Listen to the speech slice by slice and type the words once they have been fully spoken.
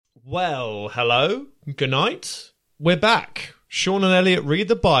Well, hello, good night. We're back. Sean and Elliot Read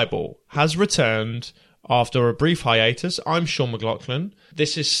the Bible has returned after a brief hiatus. I'm Sean McLaughlin.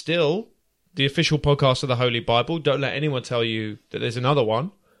 This is still the official podcast of the Holy Bible. Don't let anyone tell you that there's another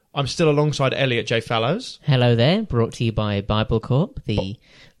one. I'm still alongside Elliot J. Fallows. Hello there, brought to you by Bible Corp, the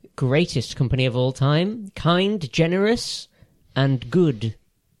greatest company of all time. Kind, generous, and good.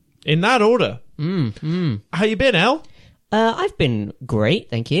 In that order. How you been, El? I've been great,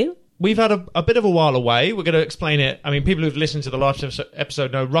 thank you. We've had a bit of a while away. We're going to explain it. I mean, people who've listened to the last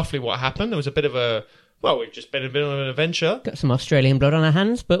episode know roughly what happened. There was a bit of a... Well, we've just been a bit of an adventure. Got some Australian blood on our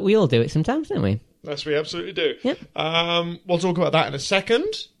hands, but we all do it sometimes, don't we? Yes, we absolutely do. Yep. We'll talk about that in a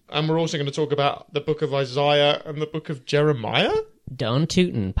second. And we're also going to talk about the book of Isaiah and the book of Jeremiah. Darn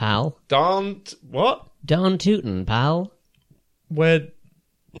tootin', pal. What? Darn tootin', pal. Why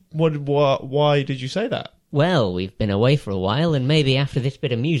did you say that? Well, we've been away for a while, and maybe after this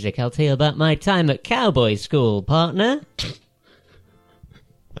bit of music I'll tell you about my time at cowboy school, partner.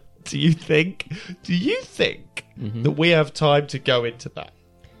 Do you think that we have time to go into that?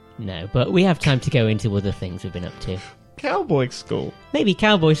 No, but we have time to go into other things we've been up to. Cowboy school? Maybe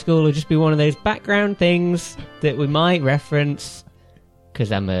cowboy school will just be one of those background things that we might reference, because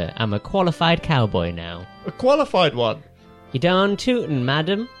I'm a qualified cowboy now. A qualified one? You darn tootin',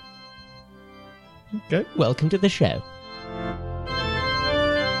 madam. Okay. Welcome to the show.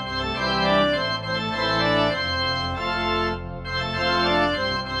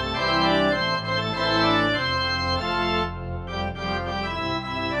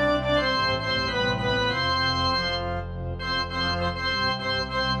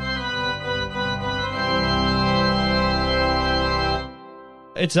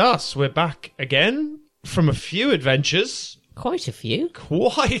 It's us. We're back again from a few adventures. Quite a few.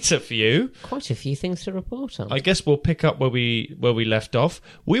 Quite a few. Quite a few things to report on. I guess we'll pick up where we left off.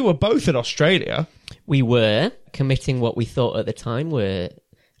 We were both in Australia. We were committing what we thought at the time were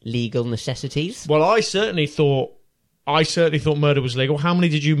legal necessities. Well, I certainly thought murder was legal. How many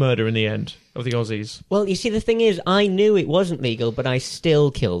did you murder in the end of the Aussies? Well, you see, the thing is, I knew it wasn't legal, but I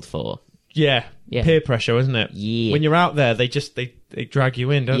still killed 4. Yeah. Peer pressure, isn't it? Yeah. When you're out there, they drag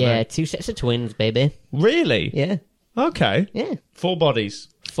you in, don't they? Yeah, 2 sets of twins, baby. Really? Yeah. Okay. Yeah. 4 bodies.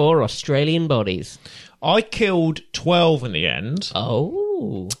 4 Australian bodies. I killed 12 in the end.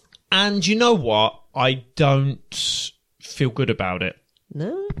 Oh. And you know what? I don't feel good about it.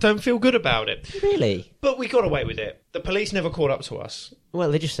 No? Don't feel good about it. Really? But we got away with it. The police never caught up to us. Well,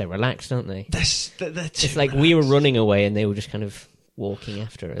 they're just so relaxed, aren't they? They're It's like we were running away and they were just kind of walking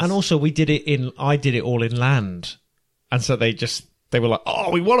after us. And also, I did it all inland. And so they were like,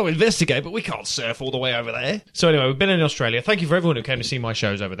 oh, we want to investigate, but we can't surf all the way over there. So anyway, we've been in Australia. Thank you for everyone who came to see my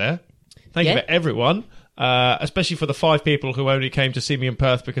shows over there. Thank you for everyone, especially for the 5 people who only came to see me in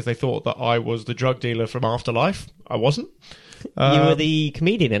Perth because they thought that I was the drug dealer from Afterlife. I wasn't. You were the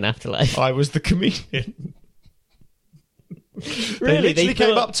comedian in Afterlife. I was the comedian. Really? They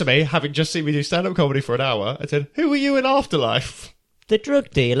came up to me, having just seen me do stand-up comedy for an hour, and said, who were you in Afterlife? The drug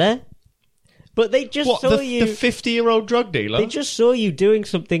dealer? But they just saw you... The 50-year-old drug dealer? They just saw you doing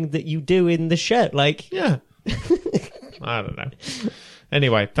something that you do in the show, like... Yeah. I don't know.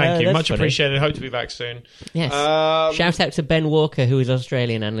 Anyway, thank you. Much funny. appreciated. Hope to be back soon. Yes. Shout out to Ben Walker, who is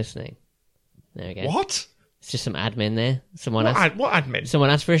Australian and listening. There we go. What? It's just some admin there. What admin? Someone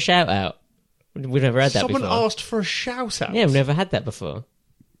asked for a shout out. We've never had that before. Someone asked for a shout out? Yeah, we've never had that before.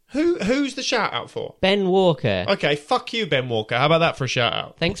 Who's the shout out for? Ben Walker. Okay, fuck you, Ben Walker. How about that for a shout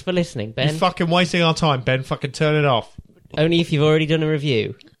out? Thanks for listening, Ben. You're fucking wasting our time, Ben. Fucking turn it off. Only if you've already done a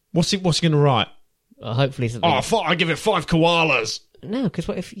review. What's he going to write? Or hopefully something. Oh, I give it 5 koalas. No, because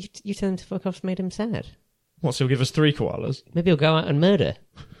what if you tell him to fuck off's made him sad? What, so he'll give us 3 koalas? Maybe he'll go out and murder.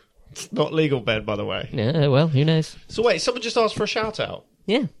 It's not legal, Ben, by the way. Yeah, well, who knows? So wait, someone just asked for a shout out?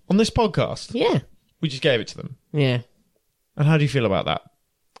 Yeah. On this podcast? Yeah. We just gave it to them. Yeah. And how do you feel about that?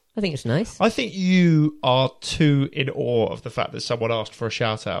 I think it's nice. I think you are too in awe of the fact that someone asked for a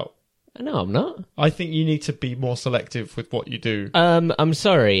shout out. No, I'm not. I think you need to be more selective with what you do. I'm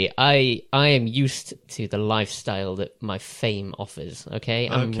sorry. I am used to the lifestyle that my fame offers, okay?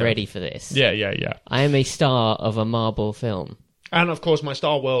 I'm ready for this. Yeah. I am a star of a Marvel film. And, of course, my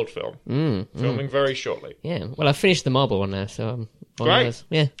Star World film. Filming very shortly. Yeah. Well, I finished the Marvel one now, so I'm on Great. those.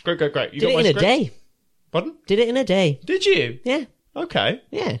 Yeah. Great. You Did it in a day. Pardon? Did it in a day. Did you? Yeah. Okay.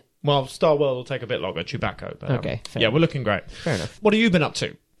 Yeah. Well, Star World will take a bit longer. Chewbacca. But, Okay, fair yeah, enough. we're looking great. Fair enough. What have you been up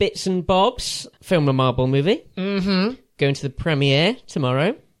to? Bits and bobs. Film a Marvel movie. Mm-hmm. Going to the premiere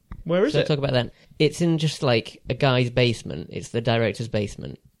tomorrow. Where is So it? talk about that. It's in just like a guy's basement. It's the director's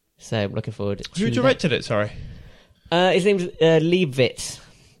basement. So I'm looking forward to Who directed it, sorry? His name's Leibovitz.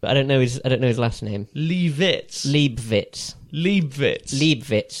 but I don't know his last name. Leibovitz.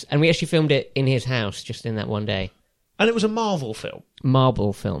 Leibovitz. And we actually filmed it in his house just in that one day. And it was a Marvel film.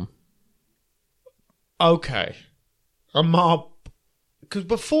 Marble film. Okay. Because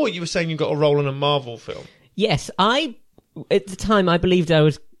before you were saying you got a role in a Marvel film. Yes, at the time I believed I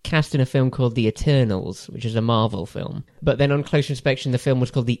was cast in a film called The Eternals, which is a Marvel film. But then on closer inspection, the film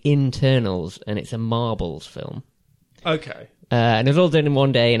was called The Internals, and it's a Marbles film. Okay. And it was all done in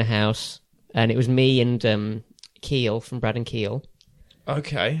one day in a house, and it was me and Keel from Brad and Keel.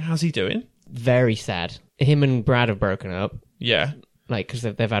 Okay, how's he doing? Very sad. Him and Brad have broken up, Yeah. like because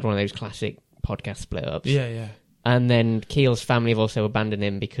they've had one of those classic podcast split-ups. Yeah. And then Keel's family have also abandoned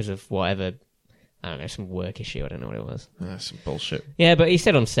him because of whatever, I don't know, some work issue. I don't know what it was. That's some bullshit. Yeah, but he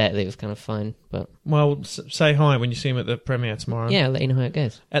said on set that it was kind of fine. But Well, say hi when you see him at the premiere tomorrow. yeah, I'll let you know how it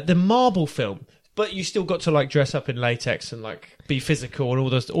goes. At the Marvel film. But you still got to like dress up in latex and like be physical and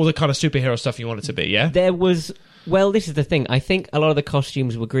all the kind of superhero stuff you wanted to be, yeah? There was, well, this is the thing. I think a lot of the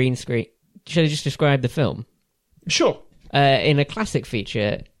costumes were green screen. Should I just describe the film? Sure. In a classic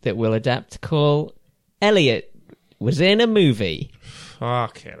feature that we'll adapt to call Elliot was in a movie.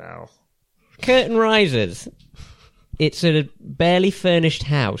 Fucking hell. Curtain rises. It's a barely furnished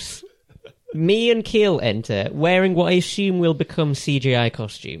house. Me and Keel enter, wearing what I assume will become CGI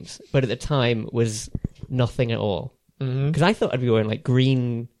costumes, but at the time was nothing at all. Because I thought I'd be wearing like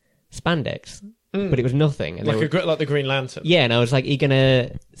green spandex, but it was nothing. And Like like the Green Lantern. yeah, and I was like, "Are you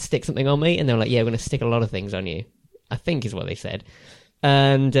gonna stick something on me?" And they were like, "Yeah, we're gonna stick a lot of things on you." I think is what they said.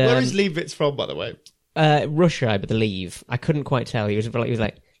 And Where is Leibovitz from, by the way? Russia, I believe. I couldn't quite tell. He was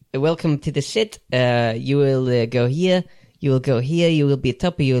like, "Welcome to the set. You will go here. You will go here. You will be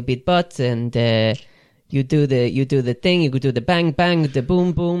top. You will be butt, and you do the thing. You do the bang bang, the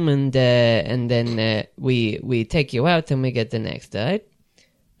boom boom, and then we take you out and we get the next, right?"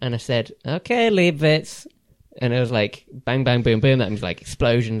 And I said, "Okay, Leibovitz." And it was like bang bang boom boom. That means like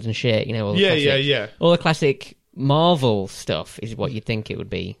explosions and shit. You know, all the classic, all the classic Marvel stuff is what you'd think it would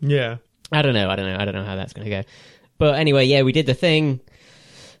be. Yeah. I don't know how that's going to go. But anyway, yeah, we did the thing.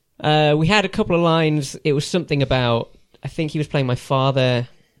 We had a couple of lines. It was something about, I think he was playing my father,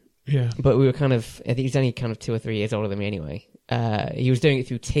 Yeah. but we were kind of, I think he's only kind of 2 or 3 years older than me anyway. He was doing it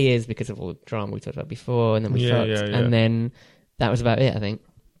through tears because of all the drama we talked about before, and then we fucked, and then that was about it, I think.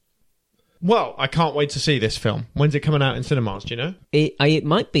 Well, I can't wait to see this film. When's it coming out in cinemas, do you know? It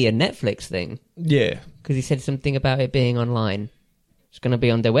might be a Netflix thing, Yeah. because he said something about it being online. It's going to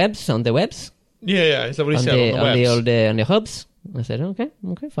be on the webs. Yeah. Is that what he said on the hubs. I said, okay,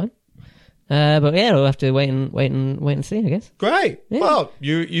 fine. But yeah, we'll have to wait and see, I guess. Great. Yeah. Well,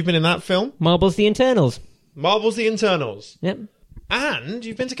 you've been in that film. Marbles the Internals. Marvel's The Internals. Yep. And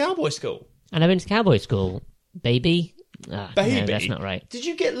you've been to cowboy school. And I've been to cowboy school, baby. Baby? No, that's not right. Did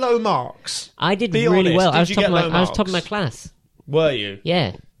you get low marks? I did Be really honest, well. did I was you top get low I was top of marks? my class. Were you?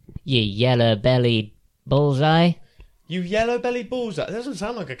 Yeah. You yellow-bellied bullseye. You yellow-bellied bullseye. That doesn't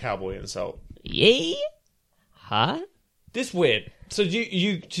sound like a cowboy insult. Yeah? Huh? This weird. So did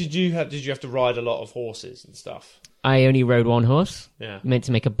you have to ride a lot of horses and stuff? I only rode one horse. Yeah. You meant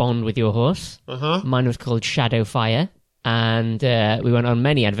to make a bond with your horse. Uh-huh. Mine was called Shadowfire. And we went on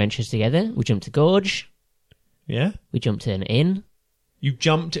many adventures together. We jumped a gorge. Yeah? We jumped an inn. You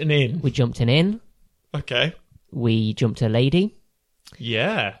jumped an inn. We jumped an inn. Okay. We jumped a lady.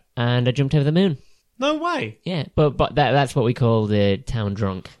 Yeah. And I jumped over the moon. No way. Yeah, but that's what we call the town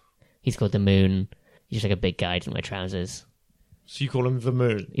drunk. He's called the Moon. He's just like a big guy, doesn't wear trousers. So you call him the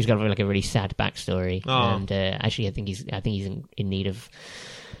Moon? He's got like a really sad backstory, Oh. and actually, I think he's in need of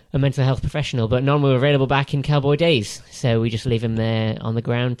a mental health professional. But none were available back in cowboy days, so we just leave him there on the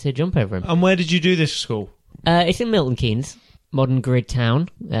ground to jump over him. And where did you do this school? It's in Milton Keynes, modern grid town.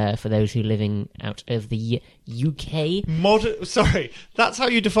 For those who are living out of the UK, Sorry, that's how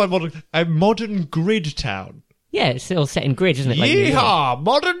you define modern. A modern grid town. yeah, it's all set in grids, isn't it? Like New York. Yeehaw!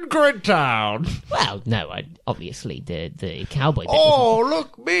 Modern grid town. Well, no, obviously the cowboy bit Oh,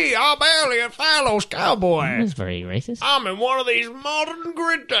 look me! I'm Elliot Fallows, cowboy. was very racist. I'm in one of these modern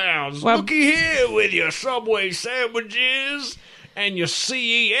grid towns. Well- Looky here with your Subway sandwiches and your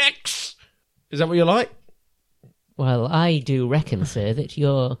CEX. Is that what you like? Well, I do reckon, sir, that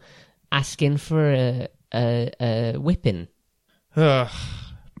you're asking for a whipping. Ugh.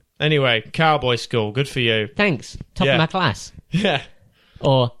 Anyway, cowboy school. Good for you. Thanks. Top Yeah. of my class. Yeah.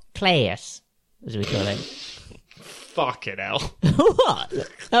 Or class, as we call it. Fucking hell. What?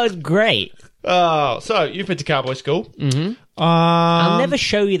 That was great. Oh, so you've been to cowboy school. Mm-hmm. I'll never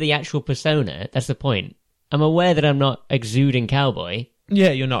show you the actual persona. That's the point. I'm aware that I'm not exuding cowboy.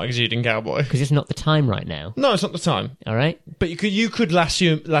 Yeah, you're not exuding cowboy. because it's not the time right now. No, it's not the time. All right, But you could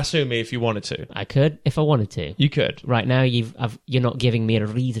lasso me if you wanted to. I could if I wanted to. You could. Right now, you're not giving me a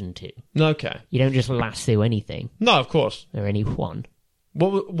reason to. Okay. You don't just lasso anything No, of course. or anyone.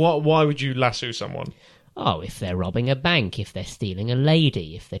 Why would you lasso someone? Oh, if they're robbing a bank, if they're stealing a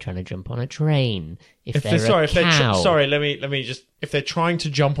lady, if they're trying to jump on a train, if they're a cow. Let me just. If they're trying to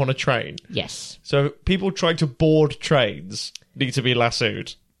jump on a train, Yes. so people trying to board trains need to be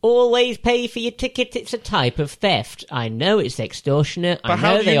lassoed. Always pay for your ticket. It's a type of theft. I know it's extortionate. I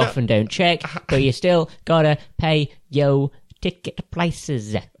how know do they you know- often don't check, but you still gotta pay yo ticket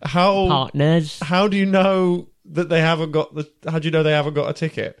prices, How partners. how do you know that they haven't got the? How do you know they haven't got a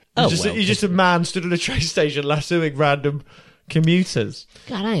ticket? Oh, You're just a man stood at a train station lassoing random commuters.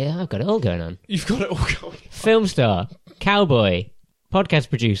 God, I've got it all going on. You've got it all going. Film star, cowboy, podcast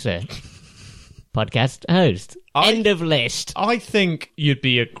producer, podcast host. End of list. I think you'd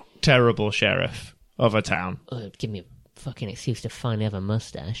be a terrible sheriff of a town. Oh, give me a fucking excuse to finally have a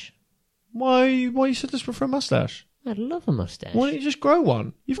mustache. Why you so desperate for a mustache? I'd love a mustache. Why don't you just grow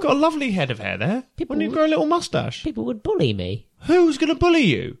one? You've got a lovely head of hair there. People Why don't you would- grow a little mustache? People would bully me. Who's going to bully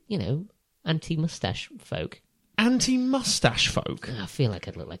you? You know, anti-mustache folk. Anti-mustache folk. I feel like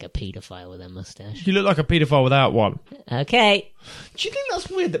I'd look like a paedophile with a mustache. You look like a paedophile without one. Okay. Do you think that's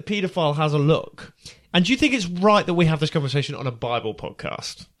weird that paedophile has a look? And do you think it's right that we have this conversation on a Bible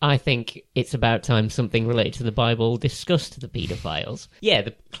podcast? I think it's about time something related to the Bible discussed the paedophiles. Yeah,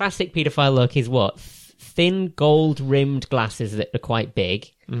 the classic paedophile look is what? Thin gold-rimmed glasses that are quite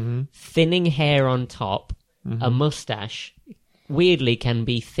big, thinning hair on top, a mustache. Weirdly can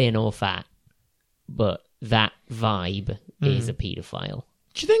be thin or fat, but that vibe is a paedophile.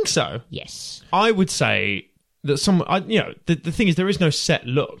 Do you think so? Yes. I would say that the thing is, there is no set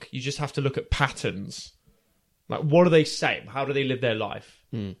look. You just have to look at patterns. Like, what do they say? How do they live their life?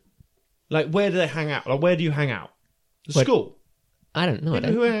 Like, where do they hang out? Like, where do you hang out? School. I don't know.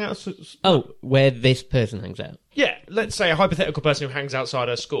 Who hang out? Oh, where this person hangs out. Yeah, let's say a hypothetical person who hangs outside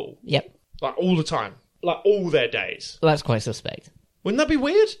her school, Yep. like all the time, like all their days. Well, that's quite suspect. Wouldn't that be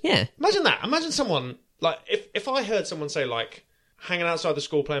weird? Yeah. Imagine that. Imagine someone, like, if I heard someone say, like, hanging outside the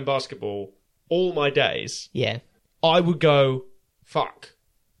school playing basketball all my days, Yeah. I would go, fuck.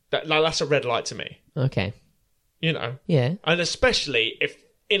 That's a red light to me. Okay. You know? Yeah. And especially if,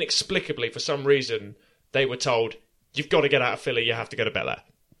 inexplicably, for some reason, they were told, you've got to get out of Philly, you have to go to Bel Air.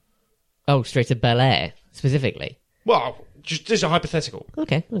 Oh, straight to Bel Air, specifically. Well, just this is a hypothetical.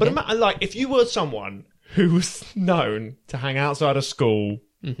 Okay. But like, if you were someone who was known to hang outside of school,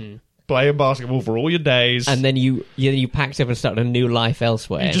 playing basketball for all your days, and then you packed up and started a new life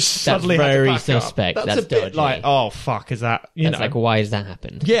elsewhere. you just suddenly that's had to very pack up. suspect. That's That's a bit dodgy. like, oh fuck, is that That's know? like, why has that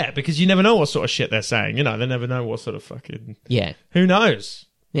happened? Yeah, because you never know what sort of shit they're saying. You know, they never know what sort of fucking. Yeah. Who knows?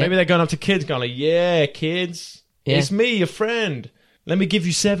 Yeah. Maybe they're going up to kids, going like, "Yeah, kids, Yeah. it's me, your friend. Let me give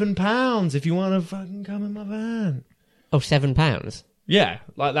you £7 if you want to fucking come in my van." Oh, £7. Yeah,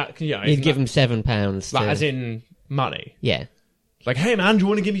 like that. You know, You'd give him £7. like, to- as in money. Yeah. Like, hey man, do you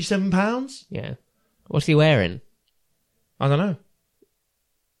want to give me £7? Yeah. What's he wearing? I don't know.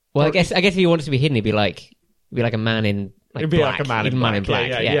 Well, Or- I guess if he wanted to be hidden, he'd be like a man in like It'd be black. like a man He'd in be black. Man in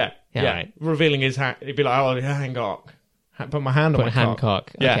black. Yeah. Right. Revealing his hand. He'd be like, "Oh, Hancock. Put my hand on Put my a hand cock."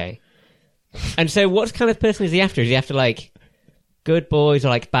 cock. Yeah. Okay. And so, what kind of person is he after? Is he after like good boys or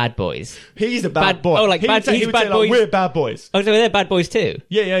like bad boys? He's the bad Bad- boy. oh, like he bad- would say, he's he would bad say, like, boys. we're bad boys. Oh, so they're bad boys too.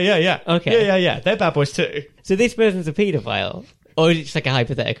 Yeah. Okay. Yeah. They're bad boys too. So this person's a paedophile, or is it just like a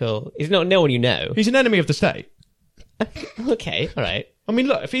hypothetical? It's not no one you know. He's an enemy of the state. Okay, all right. I mean,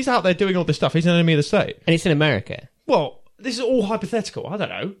 look, if he's out there doing all this stuff, he's an enemy of the state. And it's in America. Well, this is all hypothetical. I don't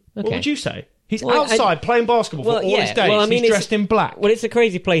know. What Okay. would you say? He's Well, outside playing basketball for all his days. Well, I mean, he's it's- dressed in black. Well, it's a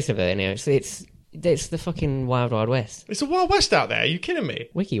crazy place over there. You know, it's the fucking wild, wild west. It's the Wild West out there. Are you kidding me?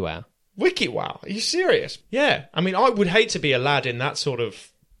 Wiki wow. Wiki wow. Are you serious? Yeah. I mean, I would hate to be a lad in that sort of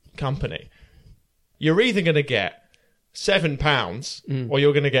company. You're either going to get £7 or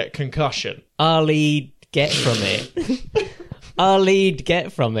you're going to get concussion. Our lead get from it. Our lead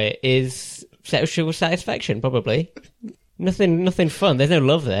get from it is sexual satisfaction, probably. Nothing fun. There's no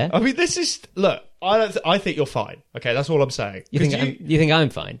love there. I mean, this is... Look, I think you're fine. Okay, that's all I'm saying. You 'Cause think I'm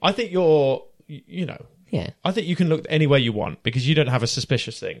fine? I think you're... You know... Yeah. I think you can look any way you want because you don't have a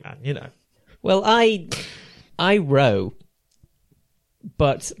suspicious thing, man. You know. Well, I row,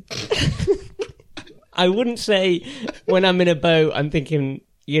 but I wouldn't say when I'm in a boat I'm thinking,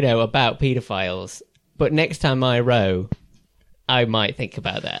 you know, about paedophiles. But next time I row, I might think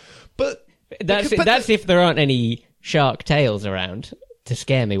about that. But That's if there aren't any shark tails around. to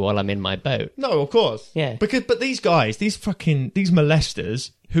scare me while I'm in my boat. No, of course. Yeah. But these guys, these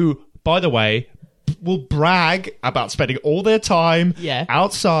molesters, who, by the way, will brag about spending all their time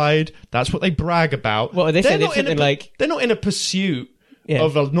outside. That's what they brag about. What are they saying? They're not in a pursuit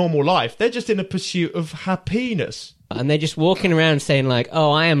of a normal life. They're just in a pursuit of happiness. And they're just walking around saying like,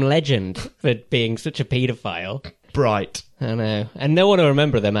 "Oh, I am legend for being such a paedophile." Bright. I know. And no one will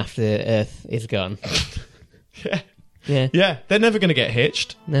remember them after Earth is gone. Yeah, they're never going to get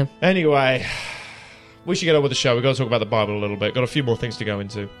hitched. No. Anyway, we should get on with the show. We've got to talk about the Bible a little bit. Got a few more things to go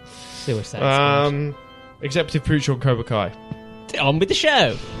into. Suicide Squad. Executive producer on Cobra Kai. On with the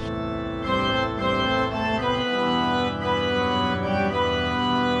show.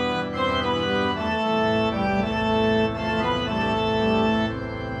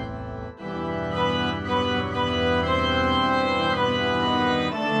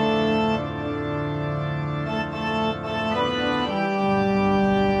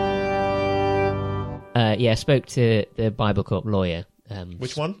 I spoke to the Bible Corp lawyer.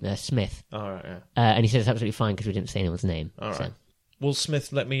 Which one? Smith. All right, yeah. And he said it's absolutely fine because we didn't say anyone's name. All right. Will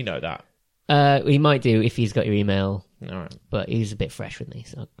Smith let me know that? He might do if he's got your email. All right. But he's a bit fresh with me,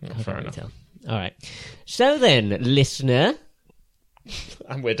 so I fair can't enough. tell. All right. So then, listener...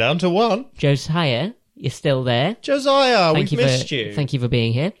 And we're down to one. Josiah, you're still there. Josiah, we've missed you. Thank you for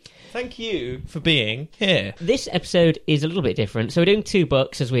being here. Thank you for being here. This episode is a little bit different. So we're doing 2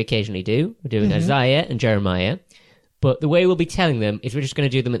 books, as we occasionally do. We're doing Isaiah and Jeremiah. But the way we'll be telling them is we're just going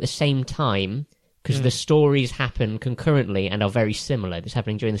to do them at the same time, because the stories happen concurrently and are very similar. It's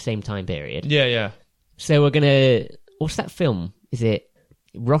happening during the same time period. Yeah. So we're going to... What's that film? Is it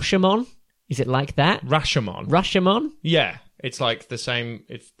Rashomon? Is it like that? Rashomon? Yeah. It's like the same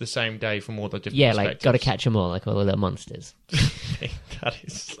day from all the different Yeah, perspectives. like, got to catch them all, like all the little monsters. That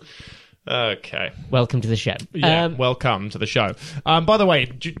is... Okay. Welcome to the show. Yeah, welcome to the show. By the way,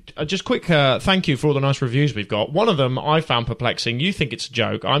 just quick thank you for all the nice reviews we've got. One of them I found perplexing. You think it's a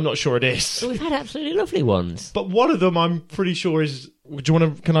joke. I'm not sure it is. We've had absolutely lovely ones. But one of them I'm pretty sure is... Do you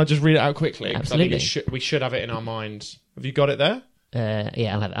want to... Can I just read it out quickly? Absolutely. I think we should have it in our minds. Have you got it there?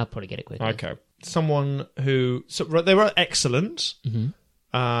 Yeah, I'll probably get it quickly. Okay. Someone who... they were excellent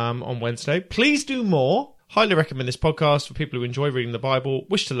on Wednesday. Please do more. Highly recommend this podcast for people who enjoy reading the Bible,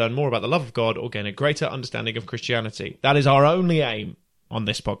 wish to learn more about the love of God, or gain a greater understanding of Christianity. That is our only aim on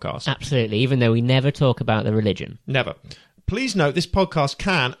this podcast. Absolutely, even though we never talk about the religion. Never. Please note this podcast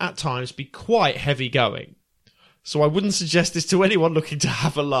can, at times, be quite heavy going. So I wouldn't suggest this to anyone looking to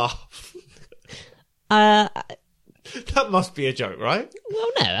have a laugh. That must be a joke, right? Well,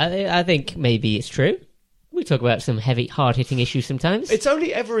 no, I think maybe it's true. We talk about some heavy, hard-hitting issues sometimes. It's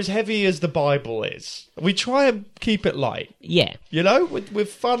only ever as heavy as the Bible is. We try and keep it light. Yeah. You know,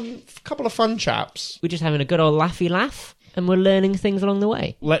 with fun, a couple of fun chaps. We're just having a good old laughy laugh, and we're learning things along the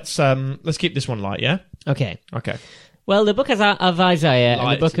way. Let's keep this one light, yeah? Okay. Well, the book of Isaiah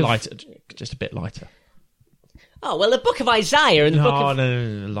and the book of... Lighter, just a bit lighter. Oh, well, the book of Isaiah and the book of...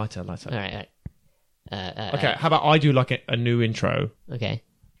 No, lighter. All right. Okay, how about I do like a new intro? Okay.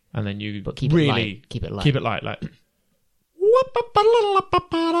 And then you but keep really... Keep it light. Keep it light, like...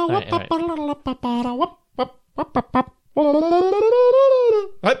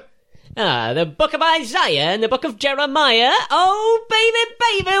 Right. The book of Isaiah and the book of Jeremiah. Oh,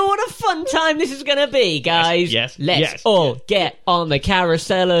 baby, what a fun time this is going to be, guys. Yes. Let's all get on the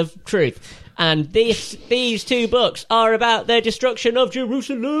carousel of truth. And these 2 books are about the destruction of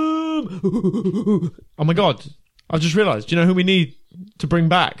Jerusalem. Oh my God. I just realised, do you know who we need to bring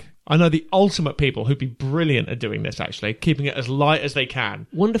back? I know the ultimate people who'd be brilliant at doing this, actually, keeping it as light as they can.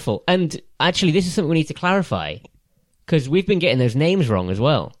 Wonderful. And actually, this is something we need to clarify, because we've been getting those names wrong as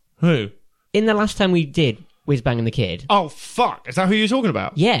well. Who? In the last time we did Whiz Bang and the Kid. Oh, fuck. Is that who you're talking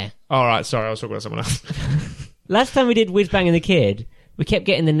about? Yeah. All right, sorry, I was talking about someone else. Last time we did Whiz Bang and the Kid, we kept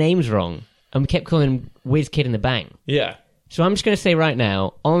getting the names wrong, and we kept calling him Whiz Kid and the Bang. Yeah. So I'm just going to say right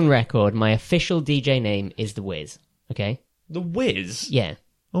now, on record, my official DJ name is The Whiz. Okay? The Whiz? Yeah.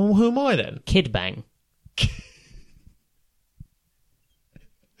 Oh, who am I then? Kid Bang.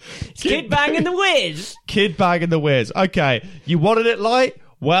 It's Kid Bang and the Whiz. Kid Bang and the Whiz. Okay, you wanted it light?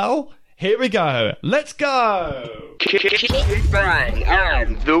 Well, here we go. Let's go. Kid Bang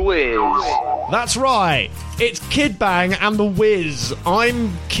and the Whiz. That's right. It's Kid Bang and the Whiz.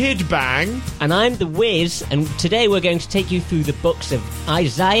 I'm Kid Bang. And I'm the Whiz, and today we're going to take you through the books of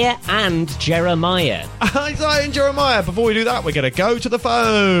Isaiah and Jeremiah. Isaiah and Jeremiah. Before we do that, we're going to go to the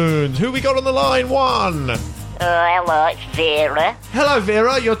phones. Who we got on the line? 1. Hello, it's Vera. Hello,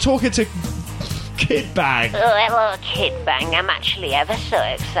 Vera. You're talking to Kid Bang. Oh, hello, Kid Bang. I'm actually ever so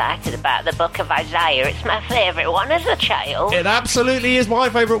excited about the Book of Isaiah. It's my favourite one as a child. It absolutely is my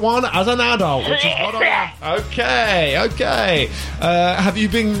favourite one as an adult, which is what I am. Okay. Have you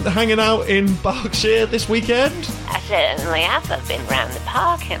been hanging out in Berkshire this weekend? I certainly have. I've been round the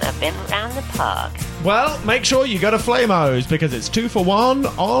park and I've been round the park. Well, make sure you go to Flamo's because it's 2 for 1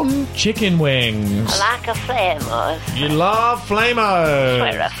 on chicken wings. I like a Flamos. You love Flamo's.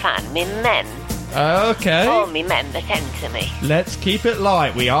 Where I find me men. Okay. All me men that enter me. Let's keep it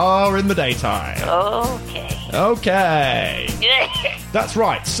light. We are in the daytime. Okay. That's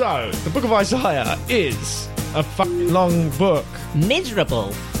right. So, the Book of Isaiah is a fucking long book.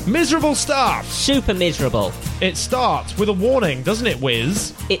 Miserable. Miserable stuff. Super miserable. It starts with a warning, doesn't it,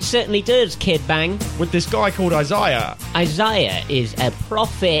 Wiz? It certainly does, Kid Bang. With this guy called Isaiah. Isaiah is a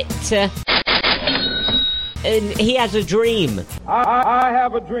prophet. And he has a dream. I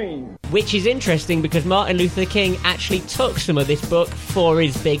have a dream. Which is interesting because Martin Luther King actually took some of this book for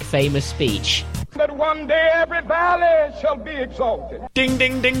his big famous speech. That one day every valley shall be exalted. Ding,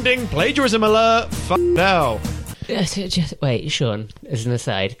 ding, ding, ding. Plagiarism alert. Fuck no. Just wait, Sean, as an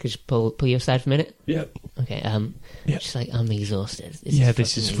aside, could you pull you aside for a minute? Yep. Okay, just like, I'm exhausted.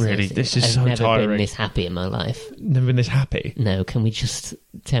 This is really, this is so I've never tiring. been this happy in my life. Never been this happy. No, can we just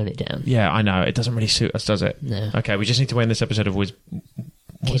tone it down? Yeah, I know. It doesn't really suit us, does it? No. Okay, we just need to win this episode of Wiz.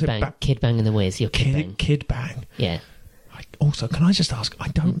 Kid Bang and the Wiz, you're Kid Bang. Kid Bang. Yeah, Also, can I just ask, I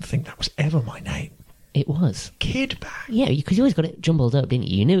don't think that was ever my name. it was. Kid Bang. Yeah, because you always got it jumbled up, didn't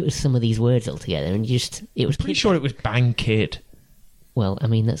you? You knew it was some of these words altogether, and it was Pretty Kid sure Bang. it was Bang Kid. Well, I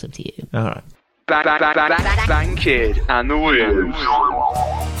mean, that's up to you. All right. Bang Kid and the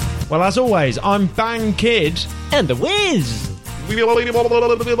Wiz. Well, as always, I'm Bang Kid. And the Wiz!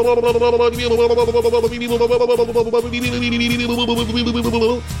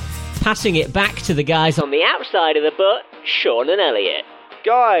 Passing it back to the guys on the outside of the butt, Sean and Elliot.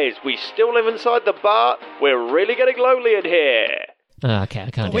 Guys, we still live inside the bar. We're really getting lonely in here. Oh, okay, I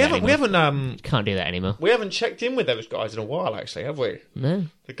can't do that anymore. Can't do that anymore. Can't do that anymore. We haven't checked in with those guys in a while, actually, have we? No.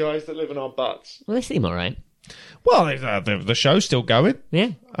 The guys that live in our butts. Well, they seem alright. Well, the show's still going.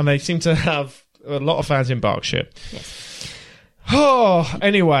 Yeah. And they seem to have a lot of fans in Berkshire. Yes. Oh,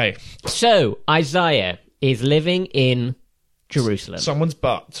 anyway. So, Isaiah is living in Jerusalem. Someone's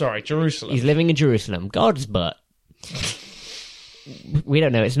butt. Sorry, Jerusalem. He's living in Jerusalem. God's butt. We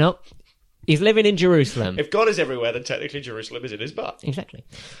don't know, it's not. He's living in Jerusalem. If God is everywhere, then technically Jerusalem is in his butt. Exactly.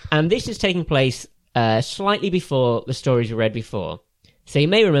 And this is taking place slightly before the stories we read before. So you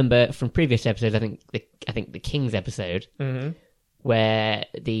may remember from previous episodes, I think the King's episode, where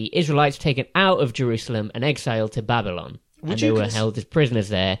the Israelites were taken out of Jerusalem and exiled to Babylon. And they were held as prisoners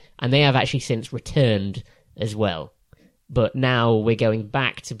there, and they have actually since returned as well. But now we're going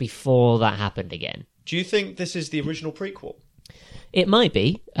back to before that happened again. Do you think this is the original prequel? It might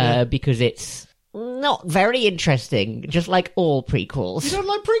be, because it's not very interesting, just like all prequels. You don't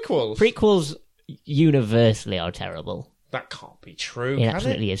like prequels? Prequels universally are terrible. That can't be true, It can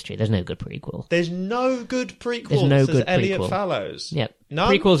absolutely is true. There's no good prequel. There's no good prequels. There's no says good Elliot prequel. Fallows. Yep.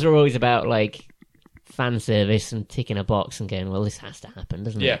 None? Prequels are always about, like, fan service and ticking a box and going, well, this has to happen,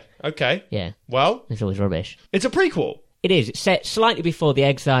 doesn't Yeah, it? okay. Yeah. Well, It's always rubbish. it's a prequel. It is. It's set slightly before the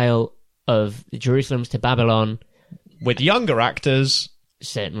exile of the Jerusalems to Babylon, With younger actors,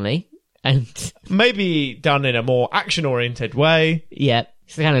 certainly. And, maybe done in a more action-oriented way. yeah,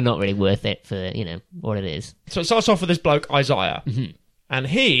 it's kind of not really worth it for, what it is. So it starts off with this bloke, Isaiah. Mm-hmm. And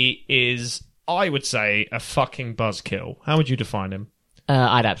he is, I would say, a fucking buzzkill. How would you define him?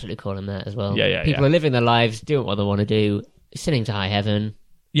 I'd absolutely call him that as well. Yeah, People yeah. are living their lives, doing what they want to do, sinning to high heaven,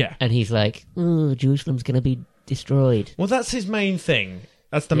 Yeah. and he's like, oh, Jerusalem's going to be destroyed. Well, that's his main thing.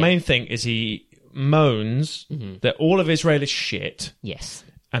 That's the main thing, is he moans that all of Israel is shit, Yes.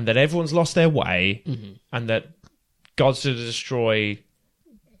 and that everyone's lost their way, and that God's to destroy...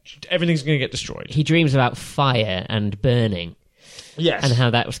 Everything's going to get destroyed. He dreams about fire and burning, Yes. and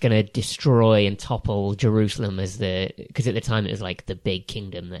how that was going to destroy and topple Jerusalem because at the time it was like the big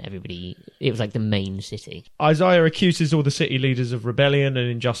kingdom that it was like the main city. Isaiah accuses all the city leaders of rebellion and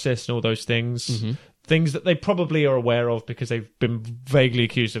injustice and all those things. Things that they probably are aware of because they've been vaguely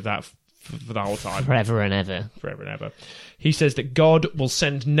accused of that for the whole time. Forever and ever. Forever and ever. He says that God will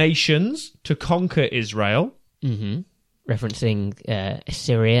send nations to conquer Israel. Referencing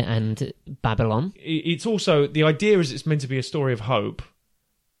Assyria and Babylon. It's also, the idea is it's meant to be a story of hope,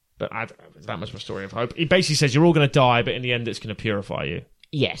 but I don't know if it's that much of a story of hope. He basically says you're all going to die, but in the end it's going to purify you.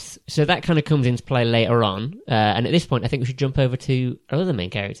 Yes. So that kind of comes into play later on. And at this point, I think we should jump over to our other main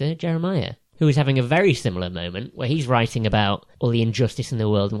character, Jeremiah, who is having a very similar moment where he's writing about all the injustice in the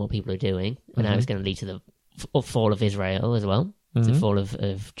world and what people are doing, and how it's going to lead to the fall of Israel as well, the fall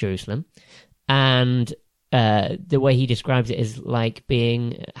of Jerusalem. And the way he describes it is like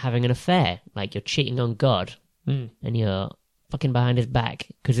having an affair, like you're cheating on God and you're fucking behind his back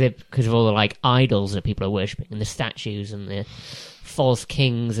because of all the like idols that people are worshipping and the statues and the false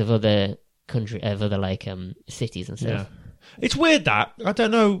kings of other cities and stuff. Yeah. It's weird that, I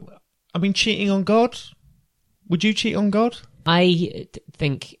don't know, I mean, cheating on God? Would you cheat on God? I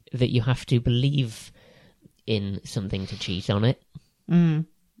think that you have to believe in something to cheat on it.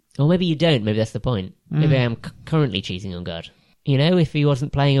 Or maybe you don't, maybe that's the point. Maybe I am currently cheating on God. You know, if he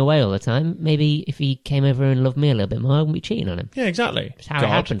wasn't playing away all the time, maybe if he came over and loved me a little bit more, I wouldn't be cheating on him. Yeah, exactly. That's how it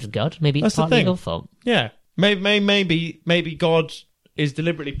happens, God. Maybe it's That's the partly thing. your fault. Yeah. Maybe God is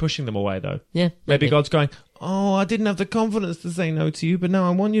deliberately pushing them away, though. Yeah. Maybe God's going, oh, I didn't have the confidence to say no to you, but now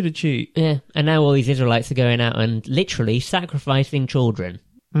I want you to cheat. Yeah, and now all these Israelites are going out and literally sacrificing children.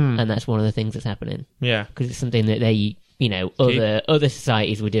 And that's one of the things that's happening. Yeah. Because it's something that they, other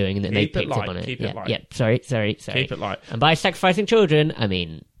societies were doing and that they Keep it picked light, up on it. keep it light. Yeah, sorry. Keep it light. And by sacrificing children, I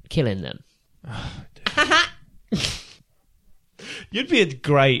mean killing them. You'd be a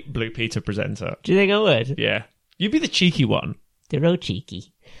great Blue Peter presenter. Do you think I would? Yeah. You'd be the cheeky one. They're all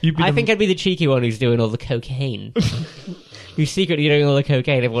cheeky. You'd be I think I'd be the cheeky one who's doing all the cocaine. Who's secretly doing all the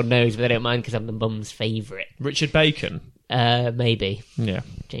cocaine, everyone knows, but they don't mind because I'm the mum's favourite. Richard Bacon. Maybe. Yeah.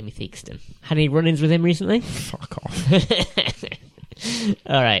 Jamie Theakston. Had any run-ins with him recently? Fuck off.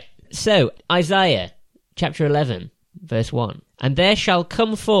 All right. So, Isaiah, chapter 11, verse 1. And there shall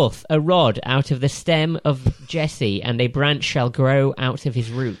come forth a rod out of the stem of Jesse, and a branch shall grow out of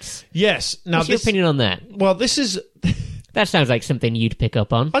his roots. Yes. Now, What's your opinion on that? Well, this is... That sounds like something you'd pick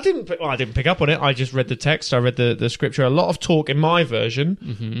up on. I didn't pick up on it. I just read the text. I read the scripture. A lot of talk in my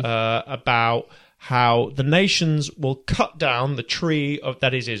version about how the nations will cut down the tree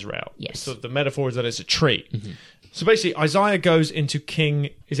that is Israel. Yes. So the metaphor is that it's a tree. So basically, Isaiah goes into King,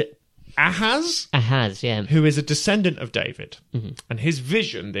 is it Ahaz? Ahaz, yeah. Who is a descendant of David. And his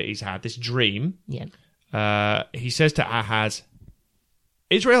vision that he's had, this dream, Yeah. he says to Ahaz,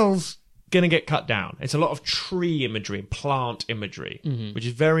 Israel's going to get cut down. It's a lot of tree imagery and plant imagery, which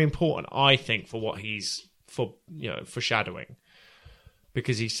is very important, I think, for what he's foreshadowing.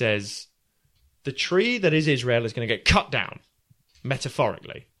 Because he says, the tree that is Israel is going to get cut down,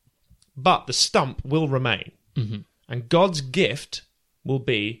 metaphorically. But the stump will remain. And God's gift will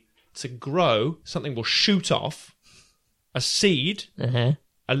be to grow, something will shoot off, a seed, a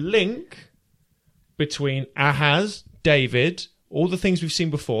link between Ahaz, David, all the things we've seen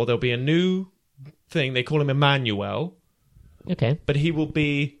before. There'll be a new thing. They call him Emmanuel. Okay. But he will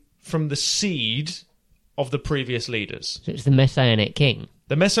be from the seed of the previous leaders. So it's the Messianic king.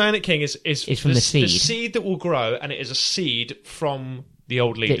 The Messianic king is from the seed. The seed that will grow, and it is a seed from the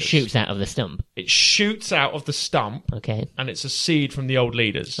old leaders. That shoots out of the stump. It shoots out of the stump, Okay. and it's a seed from the old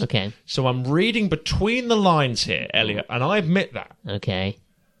leaders. Okay. So I'm reading between the lines here, Elliot, and I admit that. Okay.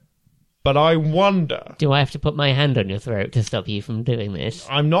 But I wonder... Do I have to put my hand on your throat to stop you from doing this?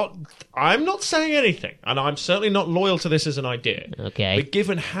 I'm not saying anything, and I'm certainly not loyal to this as an idea. Okay. But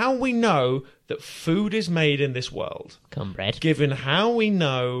given how we know that food is made in this world, Comrade. given how we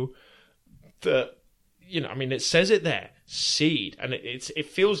know that, it says it there, seed, and it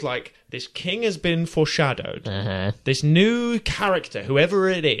feels like this king has been foreshadowed. Uh-huh. This new character, whoever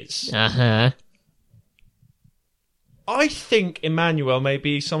it is, Uh-huh. I think Emmanuel may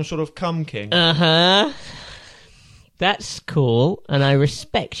be some sort of cum king. Uh-huh. That's cool, and I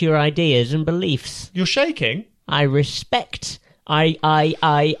respect your ideas and beliefs. You're shaking. I respect.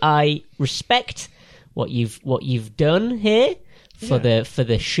 I respect what you've done here for the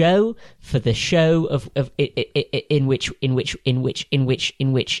show of in which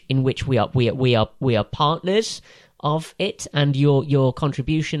we are partners of it, and your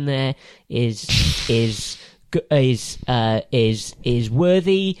contribution there is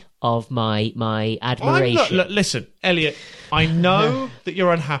worthy of my admiration. Listen, Elliot, I know that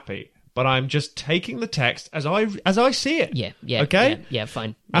you're unhappy, but I'm just taking the text as I see it. Yeah. Okay? Yeah,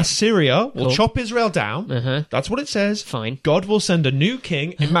 fine. Assyria will Cool. chop Israel down. That's what it says. Fine. God will send a new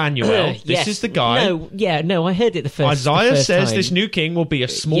king, Emmanuel. This Yes. is the guy. No, I heard it the first Isaiah first says time. this new king will be a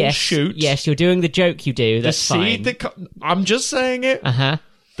small yes, shoot. Yes, you're doing the joke you do. The That's seed fine. I'm just saying it. Uh-huh.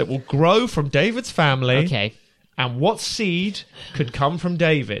 That will grow from David's family. Okay. And what seed could come from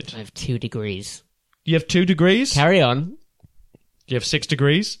David? I have 2 degrees. You have 2 degrees? Carry on. You have 6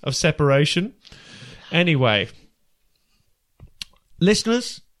 degrees of separation. Anyway,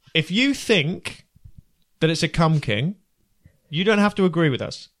 listeners, if you think that it's a cum king, You don't have to agree with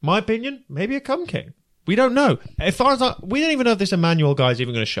us. My opinion, maybe a cum king. We don't know. As far as we don't even know if this Emmanuel guy is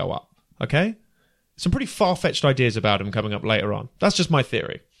even going to show up. Okay? Some pretty far-fetched ideas about him coming up later on. That's just my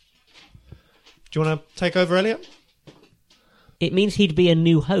theory. Do you want to take over, Elliot? It means he'd be a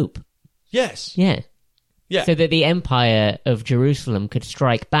new hope. Yes. Yeah. Yeah. So that the Empire of Jerusalem could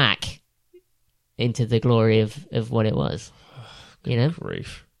strike back into the glory of what it was. You know?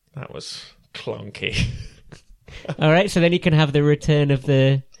 Grief. That was clunky. All right, so then you can have the return of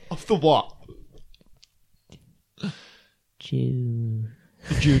the... Of the what? Jew...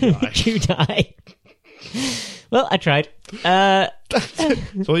 Judai. Judai. Well, I tried.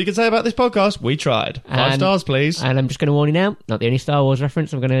 That's all you can say about this podcast. We tried. 5 stars, please. And I'm just going to warn you now, not the only Star Wars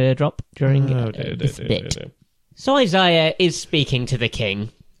reference I'm going to drop during this bit. So Isaiah is speaking to the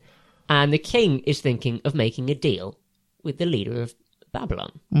king, and the king is thinking of making a deal with the leader of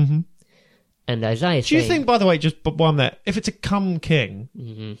Babylon. Mm-hmm. And Isaiah Do you think, by the way, just while I'm there, if it's a cum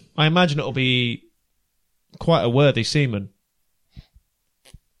king, I imagine it'll be quite a worthy seaman.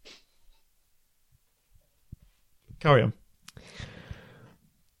 Carry on.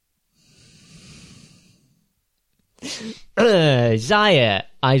 Isaiah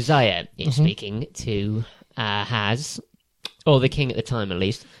is speaking to the king at the time at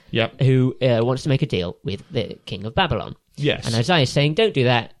least, Yep. who wants to make a deal with the king of Babylon. Yes. And Isaiah is saying, don't do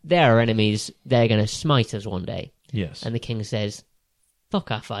that. They're our enemies. They're going to smite us one day. Yes. And the king says,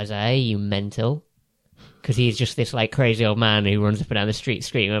 fuck off, Isaiah, you mental. Because he's just this like crazy old man who runs up and down the street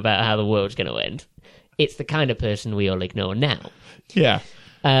screaming about how the world's going to end. It's the kind of person we all ignore now. Yeah.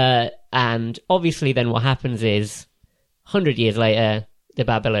 And obviously then what happens is, 100 years later, the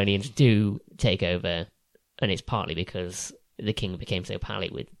Babylonians do take over, and it's partly because the king became so pally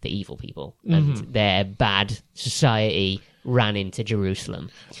with the evil people, and their bad society ran into Jerusalem.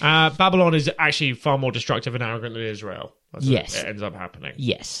 Babylon is actually far more destructive and arrogant than Israel. That's Yes. what it ends up happening.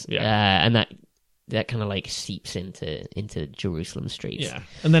 Yes. Yeah. And that kind of like seeps into Jerusalem streets. Yeah.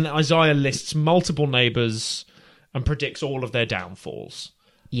 And then Isaiah lists multiple neighbours and predicts all of their downfalls.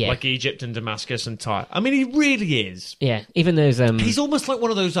 Yeah. Like Egypt and Damascus and Tyre. I mean, he really is. Yeah. Even those... He's almost like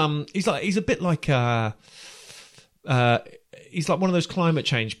one of those... He's a bit like... he's like one of those climate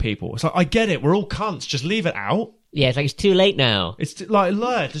change people. It's like, I get it, we're all cunts, just leave it out. Yeah, it's like it's too late now. It's like,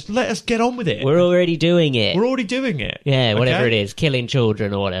 just let us get on with it. We're already doing it. We're already doing it. Yeah, whatever Okay? it is. Killing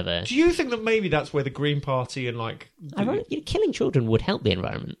children or whatever. Do you think that maybe that's where the Green Party and like... Killing children would help the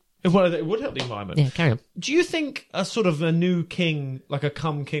environment. Well, it would help the environment. Yeah, carry on. Do you think a sort of a new king, like a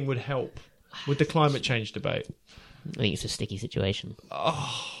cum king, would help with the climate change debate? I think it's a sticky situation.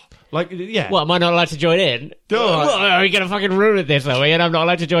 Like, yeah. What, am I not allowed to join in? What, are we going to fucking ruin this, are we? And I'm not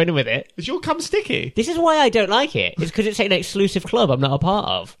allowed to join in with it? Is your cum sticky? This is why I don't like it. It's because it's an exclusive club I'm not a part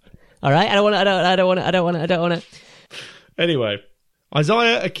of. All right? I don't want to. Anyway,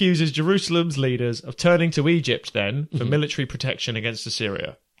 Isaiah accuses Jerusalem's leaders of turning to Egypt then for military protection against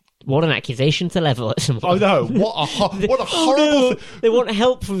Assyria. What an accusation to level at someone. Oh no! What a horrible! They want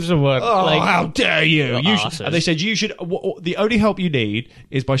help from someone. Oh, how dare you! You're You should, arses. and they said you should. The only help you need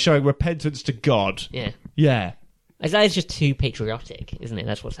is by showing repentance to God. Yeah. Yeah. Isaiah's just too patriotic, isn't it?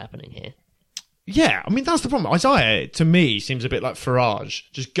 That's what's happening here. Yeah, I mean, that's the problem. Isaiah, to me, seems a bit like Farage,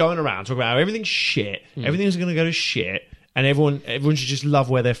 just going around talking about how everything's shit, everything's going to go to shit, and everyone should just love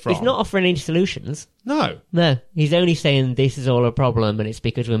where they're from. He's not offering any solutions. No. No. He's only saying this is all a problem and it's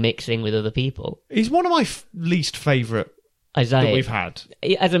because we're mixing with other people. He's one of my least favourite Isaiah, that we've had.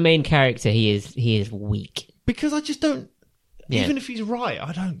 as a main character, he is weak. Because I just don't... Yeah. Even if he's right,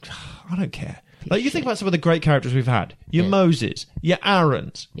 I don't care. Like, you think about some of the great characters we've had. Your Moses, your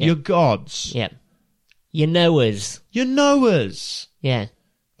Aarons, your gods, Yeah. Your Noahs. your Noahs. Yeah.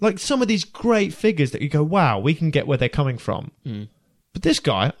 Like, some of these great figures that you go, wow, we can get where they're coming from. But this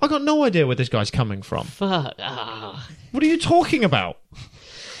guy, I got no idea where this guy's coming from. Fuck. Ah. What are you talking about?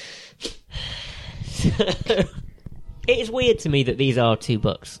 It is weird to me that these are 2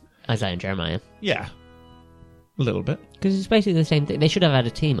 books, Isaiah and Jeremiah. Yeah. A little bit. Because it's basically the same thing. They should have had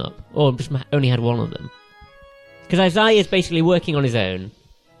a team up. Or just only had one of them. Because Isaiah is basically working on his own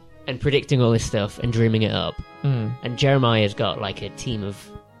and predicting all this stuff and dreaming it up. And Jeremiah's got like a team of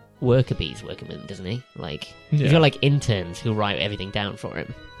worker bees working with him, doesn't he? Like, he's Yeah. got like interns who write everything down for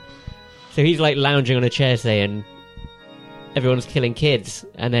him. So he's like lounging on a chair saying, everyone's killing kids,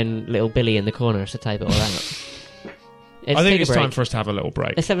 and then little Billy in the corner has to type it all out. I think it's time for us to have a little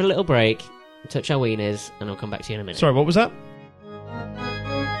break. Let's have a little break, touch our wieners, and I'll come back to you in a minute. Sorry, what was that?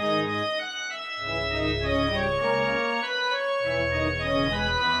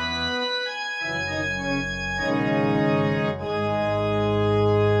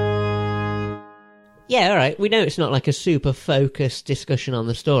 yeah, all right, we know it's not like a super focused discussion on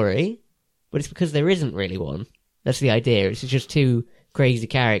the story, but it's because there isn't really one. That's the idea. It's just two crazy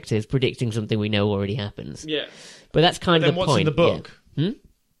characters predicting something we know already happens. Yeah. But that's kind of the Then point. what's in the book? Yeah.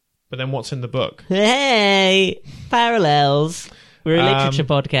 But then what's in the book? Hey, parallels. We're a literature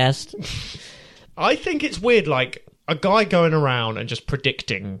podcast. I think it's weird, like, a guy going around and just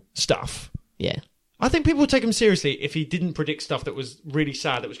predicting stuff. Yeah. I think people would take him seriously if he didn't predict stuff that was really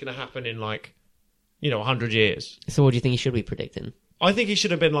sad that was going to happen in, like, 100 years. So what do you think he should be predicting? I think he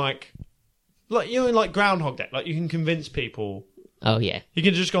should have been like like Groundhog Day. Like, you can convince people. Oh, yeah. You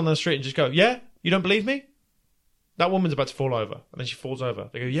can just go on the street and just go, yeah? You don't believe me? That woman's about to fall over. And then she falls over.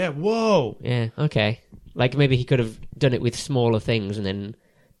 They go, yeah, whoa. Yeah, okay. Like, maybe he could have done it with smaller things and then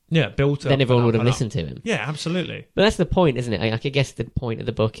built up. then everyone would have and up. listened to him. Yeah, absolutely. But that's the point, isn't it? Like, I guess the point of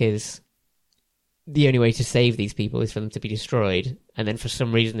the book is the only way to save these people is for them to be destroyed. And then for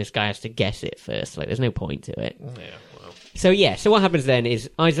some reason, this guy has to guess it first. Like, there's no point to it. Yeah, well. So what happens then is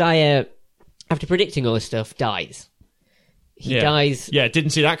Isaiah, after predicting all this stuff, dies. He dies. Yeah, didn't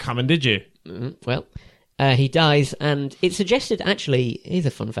see that coming, did you? He dies, and it's suggested, actually, here's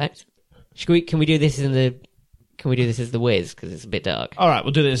a fun fact. Can we do this as the Wiz, because it's a bit dark. All right,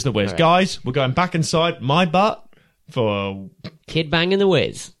 we'll do this as the Wiz. Right. Guys, we're going back inside my butt for Kid Bang and the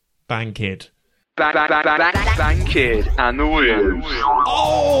Wiz. Bang Kid. Bang Kid and the Wiz.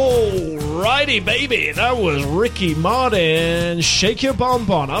 Alrighty, baby. That was Ricky Martin. Shake your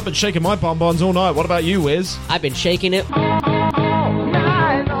bonbon. I've been shaking my bonbons all night. What about you, Wiz? I've been shaking it.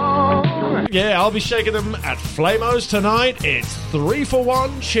 Yeah, I'll be shaking them at Flamo's tonight. It's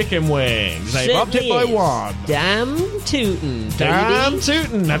 3-for-1 chicken wings. They've upped it by Certainly is. one. Damn tootin', Damn baby.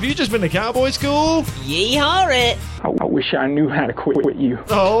 tootin'. Have you just been to cowboy school? Yeehaw it. I wish I knew how to quit you.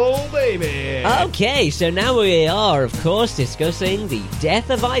 Oh, baby. Okay, so now we are, of course, discussing the death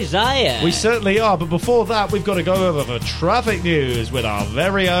of Isaiah. We certainly are, but before that, we've got to go over the traffic news with our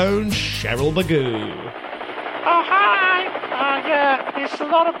very own Cheryl Bagoo. Oh, hi. Yeah, there's a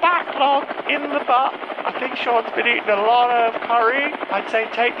lot of backlog in the butt. I think Sean's been eating a lot of curry. I'd say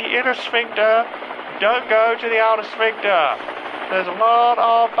take the inner sphincter. Don't go to the outer sphincter. There's a lot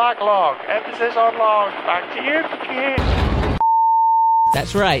of backlog. Emphasis on long. Back to you, kid.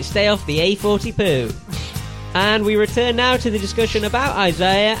 That's right, stay off the A40 poo. And we return now to the discussion about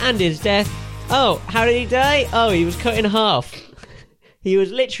Isaiah and his death. Oh, how did he die? Oh, he was cut in half. He was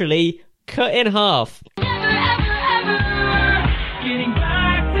literally cut in half.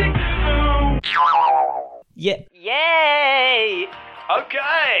 Yeah. Yay!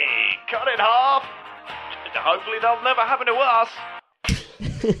 Okay, cut in half. Hopefully that'll never happen to us.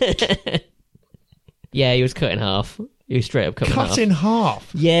 Yeah, he was cut in half. He was straight up cut in half. Cut in half?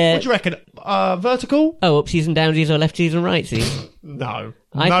 Yeah. What do you reckon? Vertical? Oh, upsies and downsies or lefties and rightsies? No.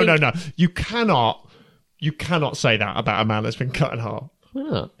 I No. think- You cannot say that about a man that's been cut in half. Why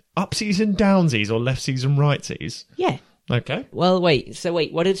not? Upsies and downsies or leftsies and rightsies. Yeah. Okay. Well, wait,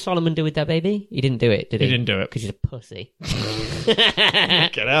 what did Solomon do with that baby? He didn't do it, did he? He didn't do it. Because he's a pussy.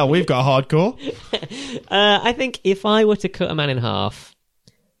 Get out, we've got hardcore. I think if I were to cut a man in half,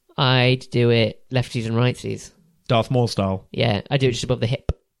 I'd do it lefties and rightsies. Darth Maul style. Yeah, I'd do it just above the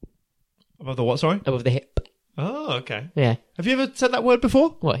hip. Above the what, sorry? Above the hip. Oh, okay. Yeah. Have you ever said that word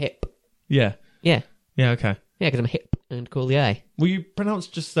before? What, hip? Yeah. Yeah. Yeah, okay. Yeah, because I'm hip and cool the eye. Will you pronounce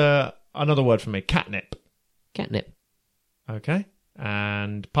just another word for me? Catnip. Catnip. Okay.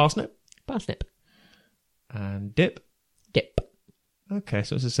 And parsnip. Parsnip. And dip. Dip. Okay,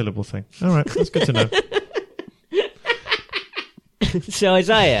 so it's a syllable thing. All right, that's good to know. So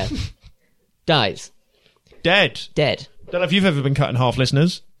Isaiah dies. Dead. Dead. Don't know if you've ever been cut in half,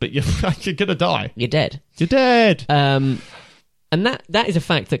 listeners, but you're gonna die. You're dead. You're dead. And that is a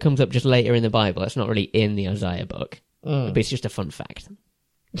fact that comes up just later in the Bible. It's not really in the Isaiah book. But it's just a fun fact.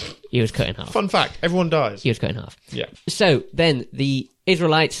 He was cut in half. Fun fact, everyone dies. He was cut in half. Yeah. So then the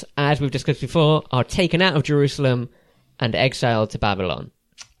Israelites, as we've discussed before, are taken out of Jerusalem and exiled to Babylon.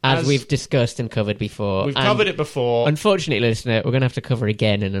 As we've discussed and covered before. We've And covered it before. Unfortunately, listener, we're going to have to cover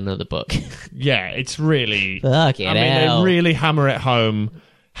again in another book. Yeah, it's really... Fucking I mean, hell. they really hammer it home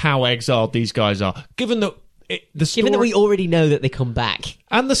how exiled these guys are. Given that the story... Given that we already know that they come back.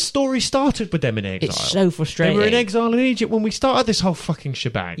 And the story started with them in exile. It's so frustrating. They were in exile in Egypt when we started this whole fucking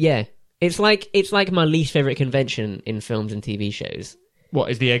shebang. Yeah. It's like my least favourite convention in films and TV shows.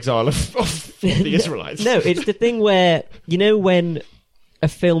 What, is the exile of the Israelites? No, it's the thing where, you know, when a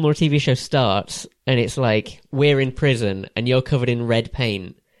film or a TV show starts and it's like, we're in prison and you're covered in red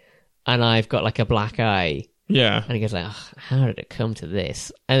paint and I've got like a black eye. Yeah. And it goes like, how did it come to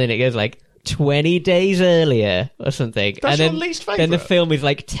this? And then it goes like, 20 days earlier or something. That's and your least favourite? Then the film is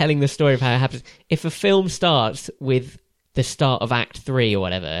like telling the story of how it happens. If a film starts with the start of Act 3 or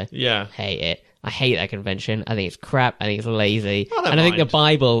whatever, Yeah. hate it. I hate that convention. I think it's crap. I think it's lazy. I don't And I think the mind.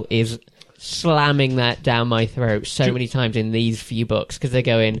 Bible is slamming that down my throat so many times in these few books because they're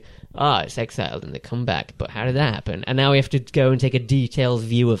going, it's exiled and they come back. But how did that happen? And now we have to go and take a detailed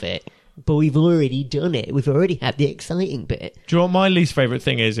view of it. But we've already done it. We've already had the exciting bit. Do you know what my least favourite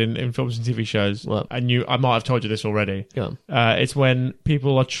thing is in films and TV shows? What? And I might have told you this already. Go on. It's when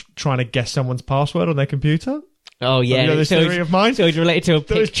people are trying to guess someone's password on their computer. Oh, yeah. You know this theory of mine? So it's related to a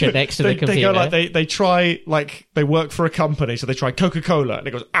picture next to the computer. They go like, they try, like, they work for a company, so they try Coca-Cola, and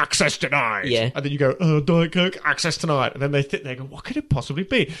it goes, access denied. Yeah. And then you go, Diet Coke, access denied. And then they think, they go, what could it possibly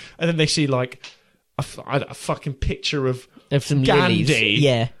be? And then they see, like, a fucking picture of some Gandhi. lilies.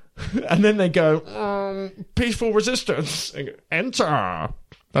 Yeah. And then they go, peaceful resistance. And go, enter.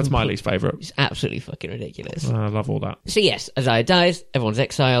 That's my least favourite. It's absolutely fucking ridiculous. I love all that. So yes, Isaiah dies, everyone's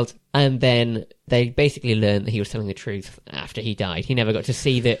exiled, and then they basically learn that he was telling the truth after he died. He never got to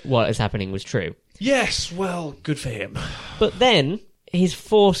see that what was happening was true. Yes, well, good for him. But then his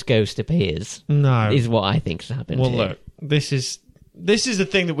Force ghost appears. No. Is what I think's happened. Well, here. look, this is a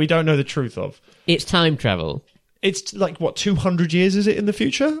thing that we don't know the truth of. It's time travel. It's like, what, 200 years is it in the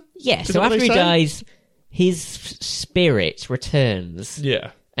future? Yeah, Is so that what after they he say? dies, his spirit returns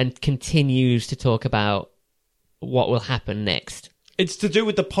Yeah. and continues to talk about what will happen next. It's to do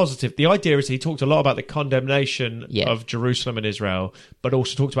with the positive. The idea is he talked a lot about the condemnation Yeah. of Jerusalem and Israel, but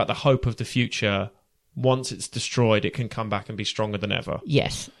also talked about the hope of the future. Once it's destroyed, it can come back and be stronger than ever.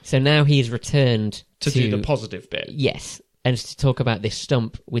 Yes. So now he's returned To do the positive bit. Yes. And to talk about this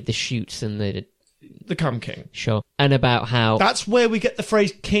stump with the shoots and the... The Come King. Sure. And about how... That's where we get the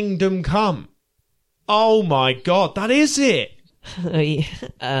phrase kingdom come. Oh my God, that is it.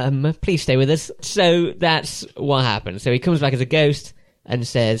 Please stay with us. So that's what happened. So he comes back as a ghost and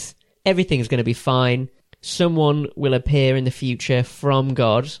says, everything's going to be fine. Someone will appear in the future from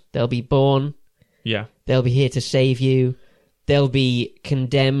God. They'll be born. Yeah. They'll be here to save you. They'll be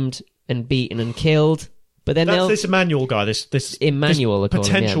condemned and beaten and killed. But then That's this Emmanuel guy, this Emmanuel, this they call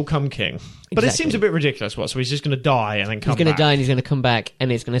him, potential yeah. Come King. But it Exactly. seems a bit ridiculous. What? So he's just going to die and then come He's going to back? die and he's going to come back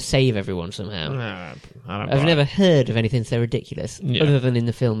and it's going to save everyone somehow. Nah, I don't I've buy never it. heard of anything so ridiculous, Yeah. other than in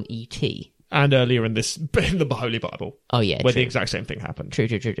the film E.T. And earlier in the Holy Bible. Oh, yeah, Where true. the exact same thing happened. True.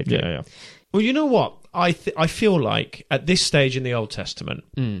 Yeah. Well, you know what? I feel like at this stage in the Old Testament,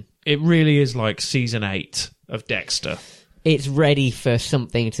 it really is like season 8 of Dexter. It's ready for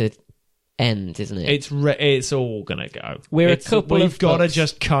something to end, isn't it? It's all gonna go. We've got to books.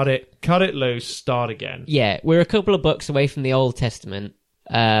 just cut it loose, start again. Yeah, we're a couple of books away from the Old Testament,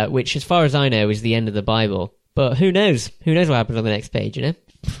 which, as far as I know, is the end of the Bible. But who knows? Who knows what happens on the next page, you know?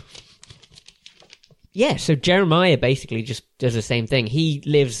 Yeah, so Jeremiah basically just does the same thing. He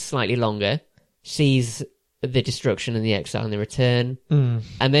lives slightly longer, sees the destruction and the exile and the return,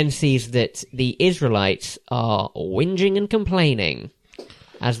 and then sees that the Israelites are whinging and complaining,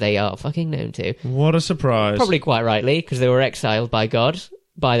 as they are fucking known to. What a surprise! Probably quite rightly, because they were exiled by God,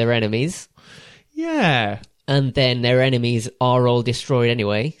 by their enemies. Yeah. And then their enemies are all destroyed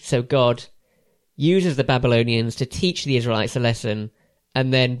anyway. So God uses the Babylonians to teach the Israelites a lesson.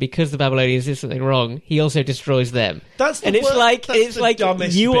 And then, because the Babylonians did something wrong, he also destroys them. That's the and it's wor- like that's it's the like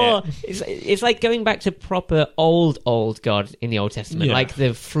dumbest you bit. are. It's like going back to proper old God in the Old Testament, Yeah. like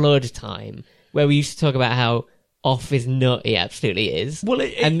the flood time, where we used to talk about how off his nut he absolutely is. Well,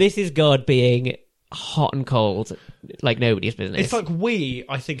 and this is God being hot and cold, like nobody's business. It's like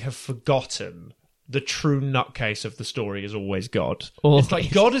I think, have forgotten the true nutcase of the story is always God. Always. It's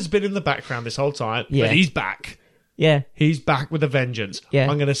like God has been in the background this whole time, Yeah. but he's back. yeah. He's back with a vengeance. Yeah.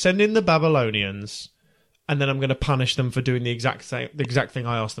 I'm going to send in the Babylonians, and then I'm going to punish them for doing the exact thing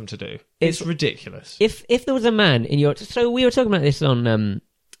I asked them to do. It's ridiculous. If there was a man in your... So we were talking about this on...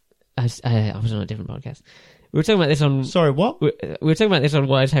 I was on a different podcast. We were talking about this on... Sorry, what? We were talking about this on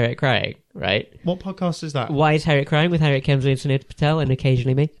Why is Harriet Crying, right? What podcast is that? Why is Harriet Crying with Harriet Kemsley and Sunil Patel and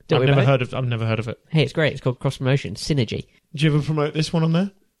occasionally me. Don't I've worry never about it. heard of it. Hey, it's great. It's called Cross Promotion. Synergy. Do you ever promote this one on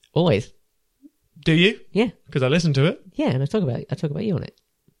there? Always. Do you? Yeah. Because I listen to it. Yeah, and I talk about you on it.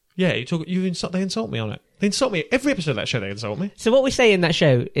 Yeah, they insult me on it. They insult me every episode of that show. They insult me. So what we say in that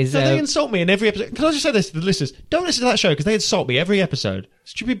show is... No, they insult me in every episode. Can I just say this to the listeners? Don't listen to that show because they insult me every episode.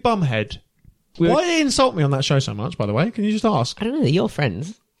 Stupid bumhead. Why do they insult me on that show so much, by the way? Can you just ask? I don't know. They're your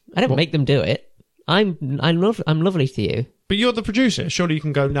friends. I don't make them do it. I'm lovely to you. But you're the producer. Surely you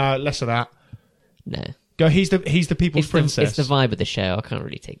can go, no, less of that. No. Go, he's the people's princess. It's the vibe of the show. I can't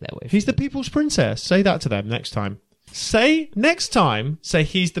really take that away from He's the people's princess. Say that to them next time. Say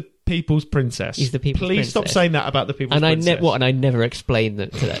he's the people's princess. He's the people's Please stop princess. saying that about the people's And princess. And I never explained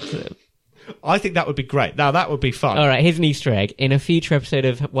that to them. I think that would be great. Now, that would be fun. All right, here's an Easter egg. In a future episode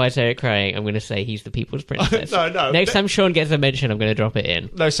of Why Is Eric Crying, I'm going to say he's the people's princess. No. Next time Sean gets a mention, I'm going to drop it in.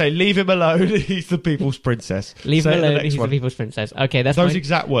 No, say, leave him alone. He's the people's princess. Leave Say him it in the alone, next he's one. the people's princess. Okay, that's Those my,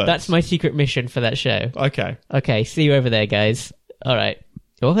 exact words. That's my secret mission for that show. Okay. Okay, see you over there, guys. All right.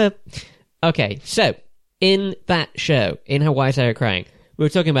 Or her. Okay, so in that show, in Why Is Eric Crying, we were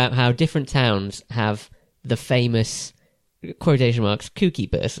talking about how different towns have the famous, quotation marks,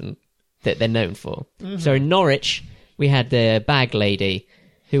 kooky person that they're known for. So in Norwich, we had the bag lady,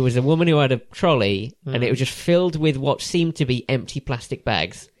 who was a woman who had a trolley, and it was just filled with what seemed to be empty plastic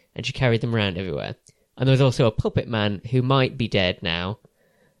bags, and she carried them around everywhere. And there was also a puppet man who might be dead now,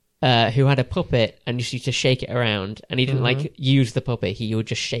 who had a puppet and just used to shake it around, and he didn't like use the puppet, he would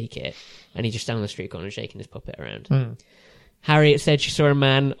just shake it, and he just stand on the street corner shaking his puppet around. Harriet said she saw a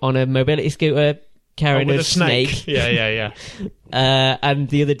man on a mobility scooter carrying with a snake. Yeah. And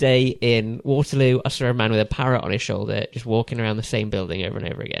the other day in Waterloo, I saw a man with a parrot on his shoulder just walking around the same building over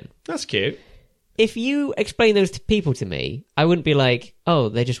and over again. That's cute. If you explain those people to me, I wouldn't be like, oh,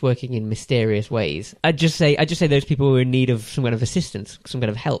 they're just working in mysterious ways. I'd just say those people who are in need of some kind of assistance, some kind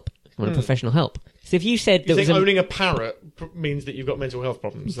of help, some kind of professional help. So if you said You that think owning a parrot means that you've got mental health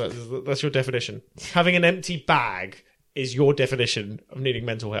problems? That's your definition. Having an empty bag is your definition of needing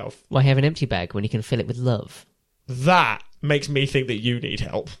mental health. why have an empty bag when you can fill it with love? That makes me think that you need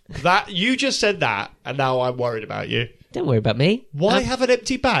help. That you just said that, and now I'm worried about you. Don't worry about me. Why have an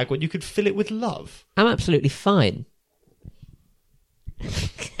empty bag when you could fill it with love? I'm absolutely fine.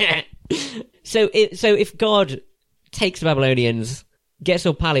 So if God takes the Babylonians, gets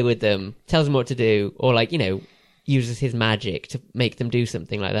all pally with them, tells them what to do, or uses his magic to make them do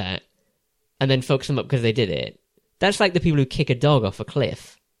something like that, and then fucks them up because they did it, that's like the people who kick a dog off a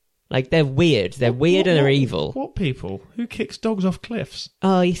cliff. Like, they're weird. They're weird and they're evil. What people? Who kicks dogs off cliffs?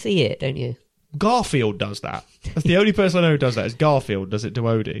 Oh, you see it, don't you? Garfield does that. That's the only person I know who does that. Is Garfield does it to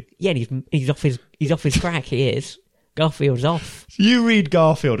Odie. Yeah, and he's off his crack. He is. Garfield's off. You read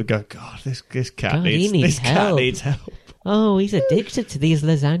Garfield and go, God, this cat God, he needs needs this cat help. needs help. Oh, he's addicted to these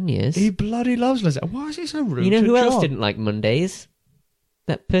lasagnas. He bloody loves lasagna. Why is he so rude? You know to who else John? didn't like Mondays?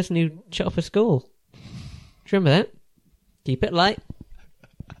 That person who shut up a school. Do you remember that? Keep it light.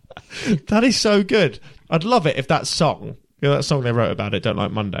 That is so good. I'd love it if that song, that song they wrote about it, Don't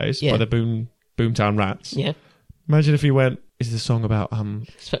Like Mondays, Yeah. by the Boomtown Rats. Yeah. Imagine if he went, is the song about...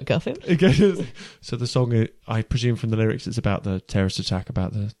 Garfield? So the song, I presume from the lyrics, it's about the terrorist attack,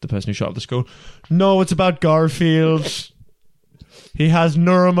 about the person who shot up the school. No, it's about Garfield. He has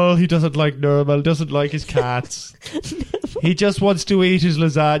normal. He doesn't like normal. Doesn't like his cats. He just wants to eat his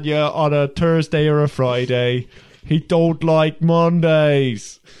lasagna on a Thursday or a Friday. He don't like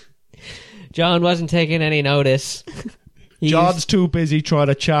Mondays. John wasn't taking any notice. John's too busy trying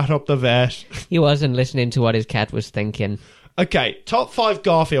to chat up the vet. He wasn't listening to what his cat was thinking. Okay, top 5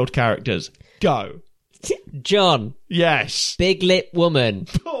 Garfield characters. Go. John, Yes. big lip woman,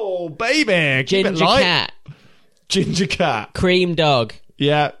 Oh, baby. Keep it ginger light. cat, Ginger cat. cream dog.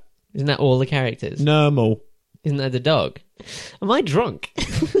 Yeah. Isn't that all the characters? Normal. Isn't that the dog? Am I drunk?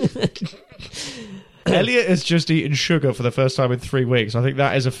 Elliot has just eaten sugar for the first time in 3 weeks. I think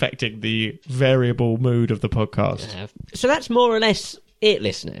that is affecting the variable mood of the podcast. So that's more or less it,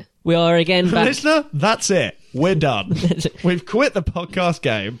 listener. We are again back. Listener, that's it. We're done. We've quit the podcast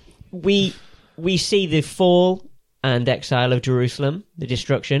game. We see the fall and exile of Jerusalem, the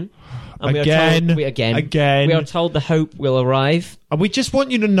destruction. And Again. we are told the hope will arrive. And we just want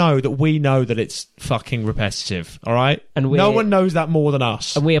you to know that we know that it's fucking repetitive, all right? And no one knows that more than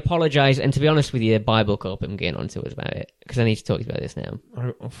us. And we apologise, and to be honest with you, Bible Corp am getting on to us about it, because I need to talk to you about this now.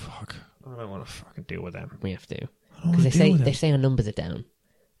 Oh, fuck. I don't want to fucking deal with them. We have to. wanna Because deal with they it. say our numbers are down.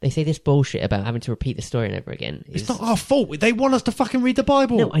 They say this bullshit about having to repeat the story over again. It's not our fault. They want us to fucking read the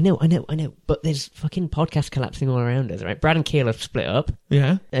Bible. No, I know. But there's fucking podcasts collapsing all around us, right? Brad and Keel have split up,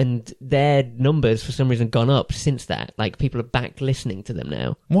 Yeah. and their numbers, for some reason, gone up since that. Like, people are back listening to them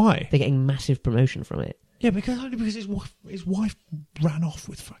now. Why? They're getting massive promotion from it. Yeah, because his wife ran off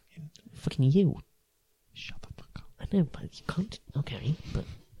with fucking... Fucking you. Shut the fuck up. I know, but you can't. Okay,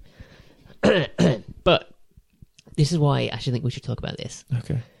 but... but this is why I actually think we should talk about this.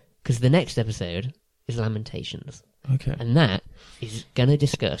 Okay. Because the next episode is Lamentations. Okay. And that is going to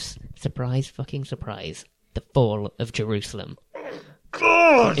discuss, surprise fucking surprise, the fall of Jerusalem.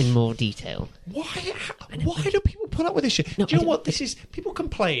 God! In more detail. Why do people put up with this shit? No, do you I know what this is? People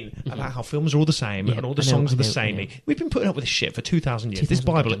complain about how films are all the same Yeah, and all the I know, songs are the I know, same. I know. We've been putting up with this shit for 2,000 years. This 2,000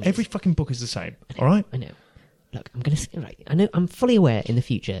 Bible, fucking every years. fucking book is the same. All right? I know. look, I know, I'm fully aware in the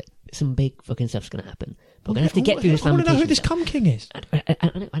future some big fucking stuff's going to happen. But we're going to have to get through this. I want to know who this stuff. Cum King is. I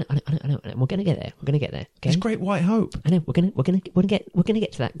know. We're going to get there. Okay? It's Great White Hope. I know. We're going to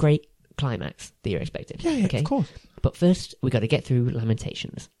get to that great climax that you're expecting. Yeah, okay? of course. But first, we got to get through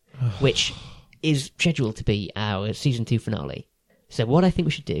Lamentations, which is scheduled to be our season 2 finale. So what I think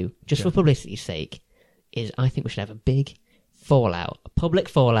we should do, just for publicity's sake, is I think we should have a big fallout, a public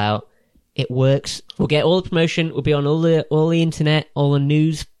fallout. It works. We'll get all the promotion. We'll be on all the internet, all the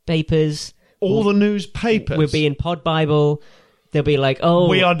newspapers. All the newspapers. We'll be in Pod Bible. They'll be like, oh...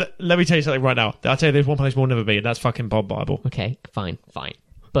 We are... Let me tell you something right now. I'll tell you there's one place we'll never be, and that's fucking Pod Bible. Okay, fine.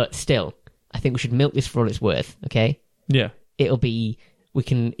 But still, I think we should milk this for all it's worth, okay? Yeah. It'll be... We're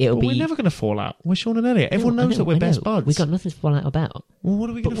never going to fall out. We're Sean and Elliot. Everyone knows that we're best buds. We've got nothing to fall out about. Well, what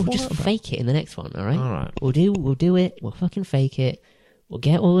are we going to fall out about? We'll just fake it in the next one, all right? All right. We'll do it. We'll fucking fake it. We'll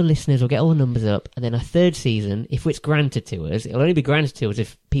get all the listeners, we'll get all the numbers up, and then our third season, if it's granted to us, it'll only be granted to us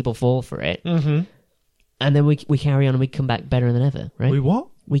if people fall for it. Mm-hmm. And then we carry on and we come back better than ever, right? We what?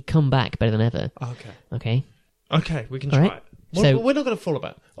 We come back better than ever. Okay, we can All try right. it. So- We're not going to fall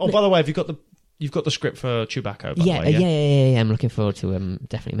about. Oh, by the way, have you got the script for Chewbacca? By the way, Yeah. I'm looking forward to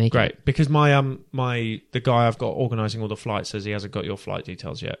definitely making it. Great, because the guy I've got organising all the flights says he hasn't got your flight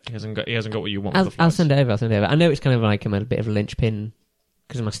details yet. He hasn't got what you want. For the I'll flights. send it over. I know it's kind of like I'm a bit of a linchpin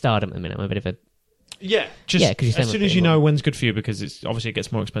because of my stardom at the minute. I'm a bit of a... Yeah, 'cause you as soon as you know when's good for you, because it's obviously it gets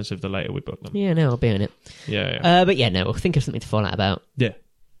more expensive the later we book them. Yeah, no, I'll be on it. Yeah. But yeah, no, we'll think of something to fall out about. Yeah.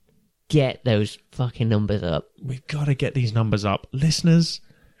 Get those fucking numbers up. We've got to get these numbers up. Listeners,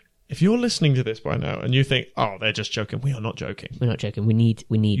 if you're listening to this by now and you think, oh, they're just joking, we are not joking. We're not joking. We need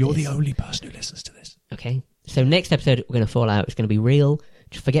You're this. the only person who listens to this. Okay. So next episode, we're going to fall out. It's going to be real.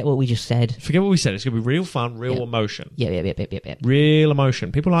 Just forget what we just said. Forget what we said. It's going to be real fun, real emotion. Yeah. Real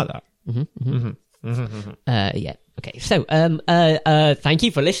emotion. People like that. Yeah. Okay. So, thank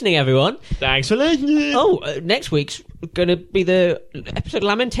you for listening, everyone. Thanks for listening. Oh, next week's going to be the episode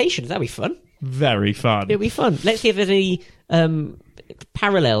Lamentations. That'll be fun. Very fun. It'll be fun. Let's see if there's any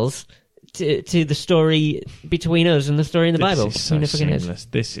parallels to the story between us and the story in the Bible. This is so seamless.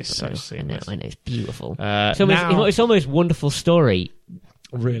 This is so seamless. I know. It's beautiful. It's almost wonderful story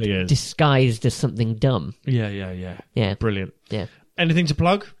really is disguised as something dumb. Yeah. Brilliant. Yeah. Anything to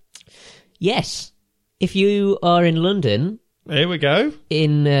plug? Yes. If you are in London... Here we go.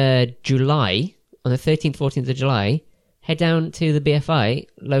 In July, on the 13th, 14th of July, head down to the BFI,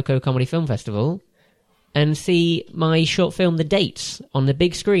 Loco Comedy Film Festival, and see my short film, The Dates, on the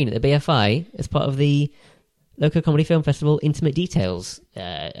big screen at the BFI as part of the Loco Comedy Film Festival Intimate Details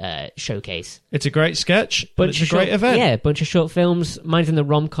showcase. It's a great sketch, but it's a great event. Yeah, a bunch of short films. Mine's in the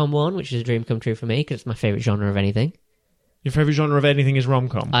rom-com one, which is a dream come true for me, because it's my favourite genre of anything. Your favourite genre of anything is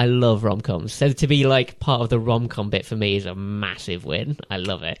rom-com? I love rom-coms. So to be like part of the rom-com bit for me is a massive win. I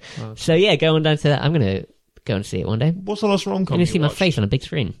love it. Wow. So yeah, go on down to that. I'm going to go and see it one day. What's the last rom-com I'm going to see my face on a big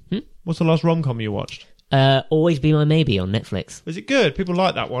screen. What's the last rom-com you watched? Always Be My Maybe on Netflix. Was it good? People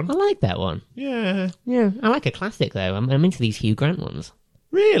like that one. I like that one. Yeah. I like a classic though. I'm into these Hugh Grant ones.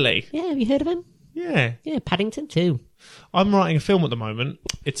 Really? Yeah, have you heard of him? Yeah. Yeah, Paddington too. I'm writing a film at the moment.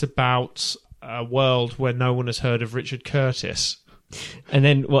 It's about a world where no one has heard of Richard Curtis. And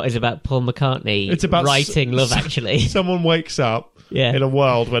then what is about Paul McCartney? It's about writing Love Actually. Someone wakes up in a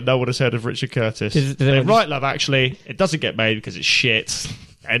world where no one has heard of Richard Curtis. They write Love Actually. It doesn't get made because it's shit.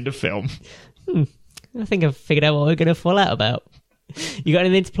 End of film. I think I've figured out what we're going to fall out about. You got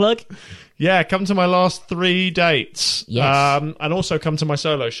anything to plug? Yeah, come to my last 3 dates. Yes. And also come to my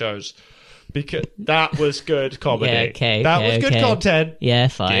solo shows. Because that was good comedy. Yeah, okay. That was good content. Yeah,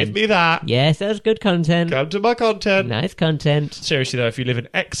 fine. Give me that. Yes, that was good content. Come to my content. Nice content. Seriously though, if you live in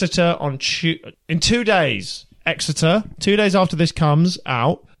Exeter in 2 days, Exeter, 2 days after this comes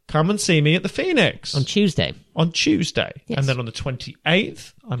out, come and see me at the Phoenix. On Tuesday. Yes. And then on the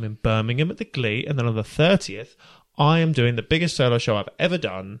 28th, I'm in Birmingham at the Glee. And then on the 30th, I am doing the biggest solo show I've ever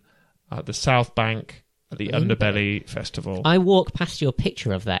done at the South Bank at the Underbelly Festival. I walk past your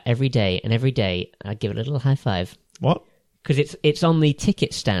picture of that every day, and every day I give it a little high five. What? Because it's on the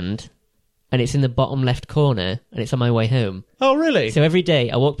ticket stand, and it's in the bottom left corner, and it's on my way home. Oh, really? So every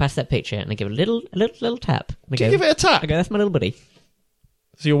day I walk past that picture, and I give it a little tap. Do you give it a tap? I go, that's my little buddy.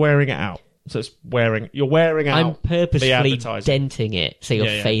 So you're wearing it out. So you're wearing out. I'm purposefully denting it so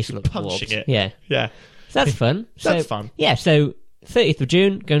your face looks punching warped. it. Yeah. So that's fun. That's fun. Yeah, so 30th of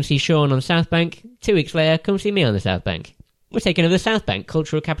June, go and see Sean on the South Bank. 2 weeks later, come see me on the South Bank. We're taking over the South Bank,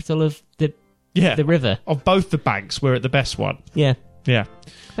 cultural capital of the river. Of both the banks, we're at the best one. Yeah. Yeah.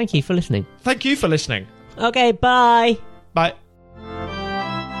 Thank you for listening. Thank you for listening. Okay, bye. Bye.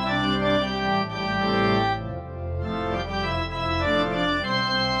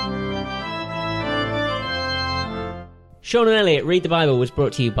 Sean and Elliot Read the Bible was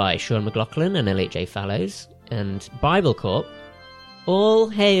brought to you by Sean McLaughlin and Elliot J. Fallows and Bible Corp. All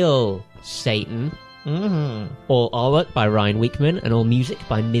Hail Satan. All Artwork by Ryan Weekman and all music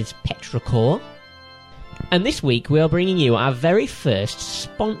by Ms. Petracore. And this week we are bringing you our very first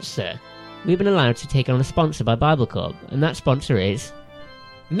sponsor. We've been allowed to take on a sponsor by Bible Corp, and that sponsor is...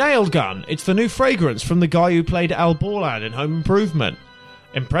 Nail Gun. It's the new fragrance from the guy who played Al Borland in Home Improvement.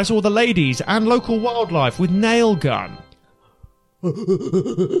 Impress all the ladies and local wildlife with Nail Gun.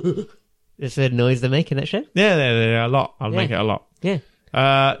 That's the noise they make in that show? Yeah, a lot. I'll make it a lot. Yeah.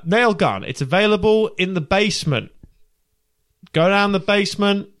 Nail Gun. It's available in the basement. Go down the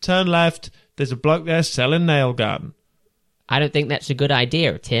basement, turn left. There's a bloke there selling Nail Gun. I don't think that's a good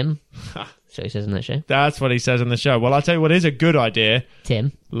idea, Tim. So he says in that show. That's what he says in the show. Well, I'll tell you what is a good idea.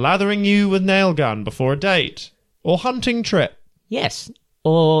 Tim. Lathering you with Nail Gun before a date. Or hunting trip. Yes.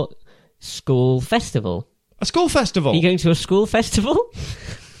 Or school festival. A school festival. Are you going to a school festival?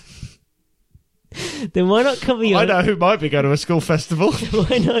 Then why not cover your... I know who might be going to a school festival.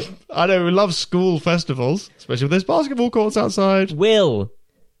 Why not? I know who loves school festivals. Especially with there's basketball courts outside. Will,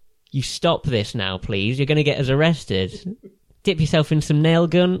 you stop this now, please. You're going to get us arrested. Dip yourself in some Nail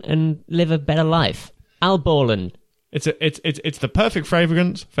Gun and live a better life. Al Borland. It's the perfect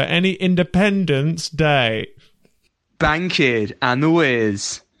fragrance for any Independence Day. Bankhead and the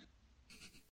Wiz.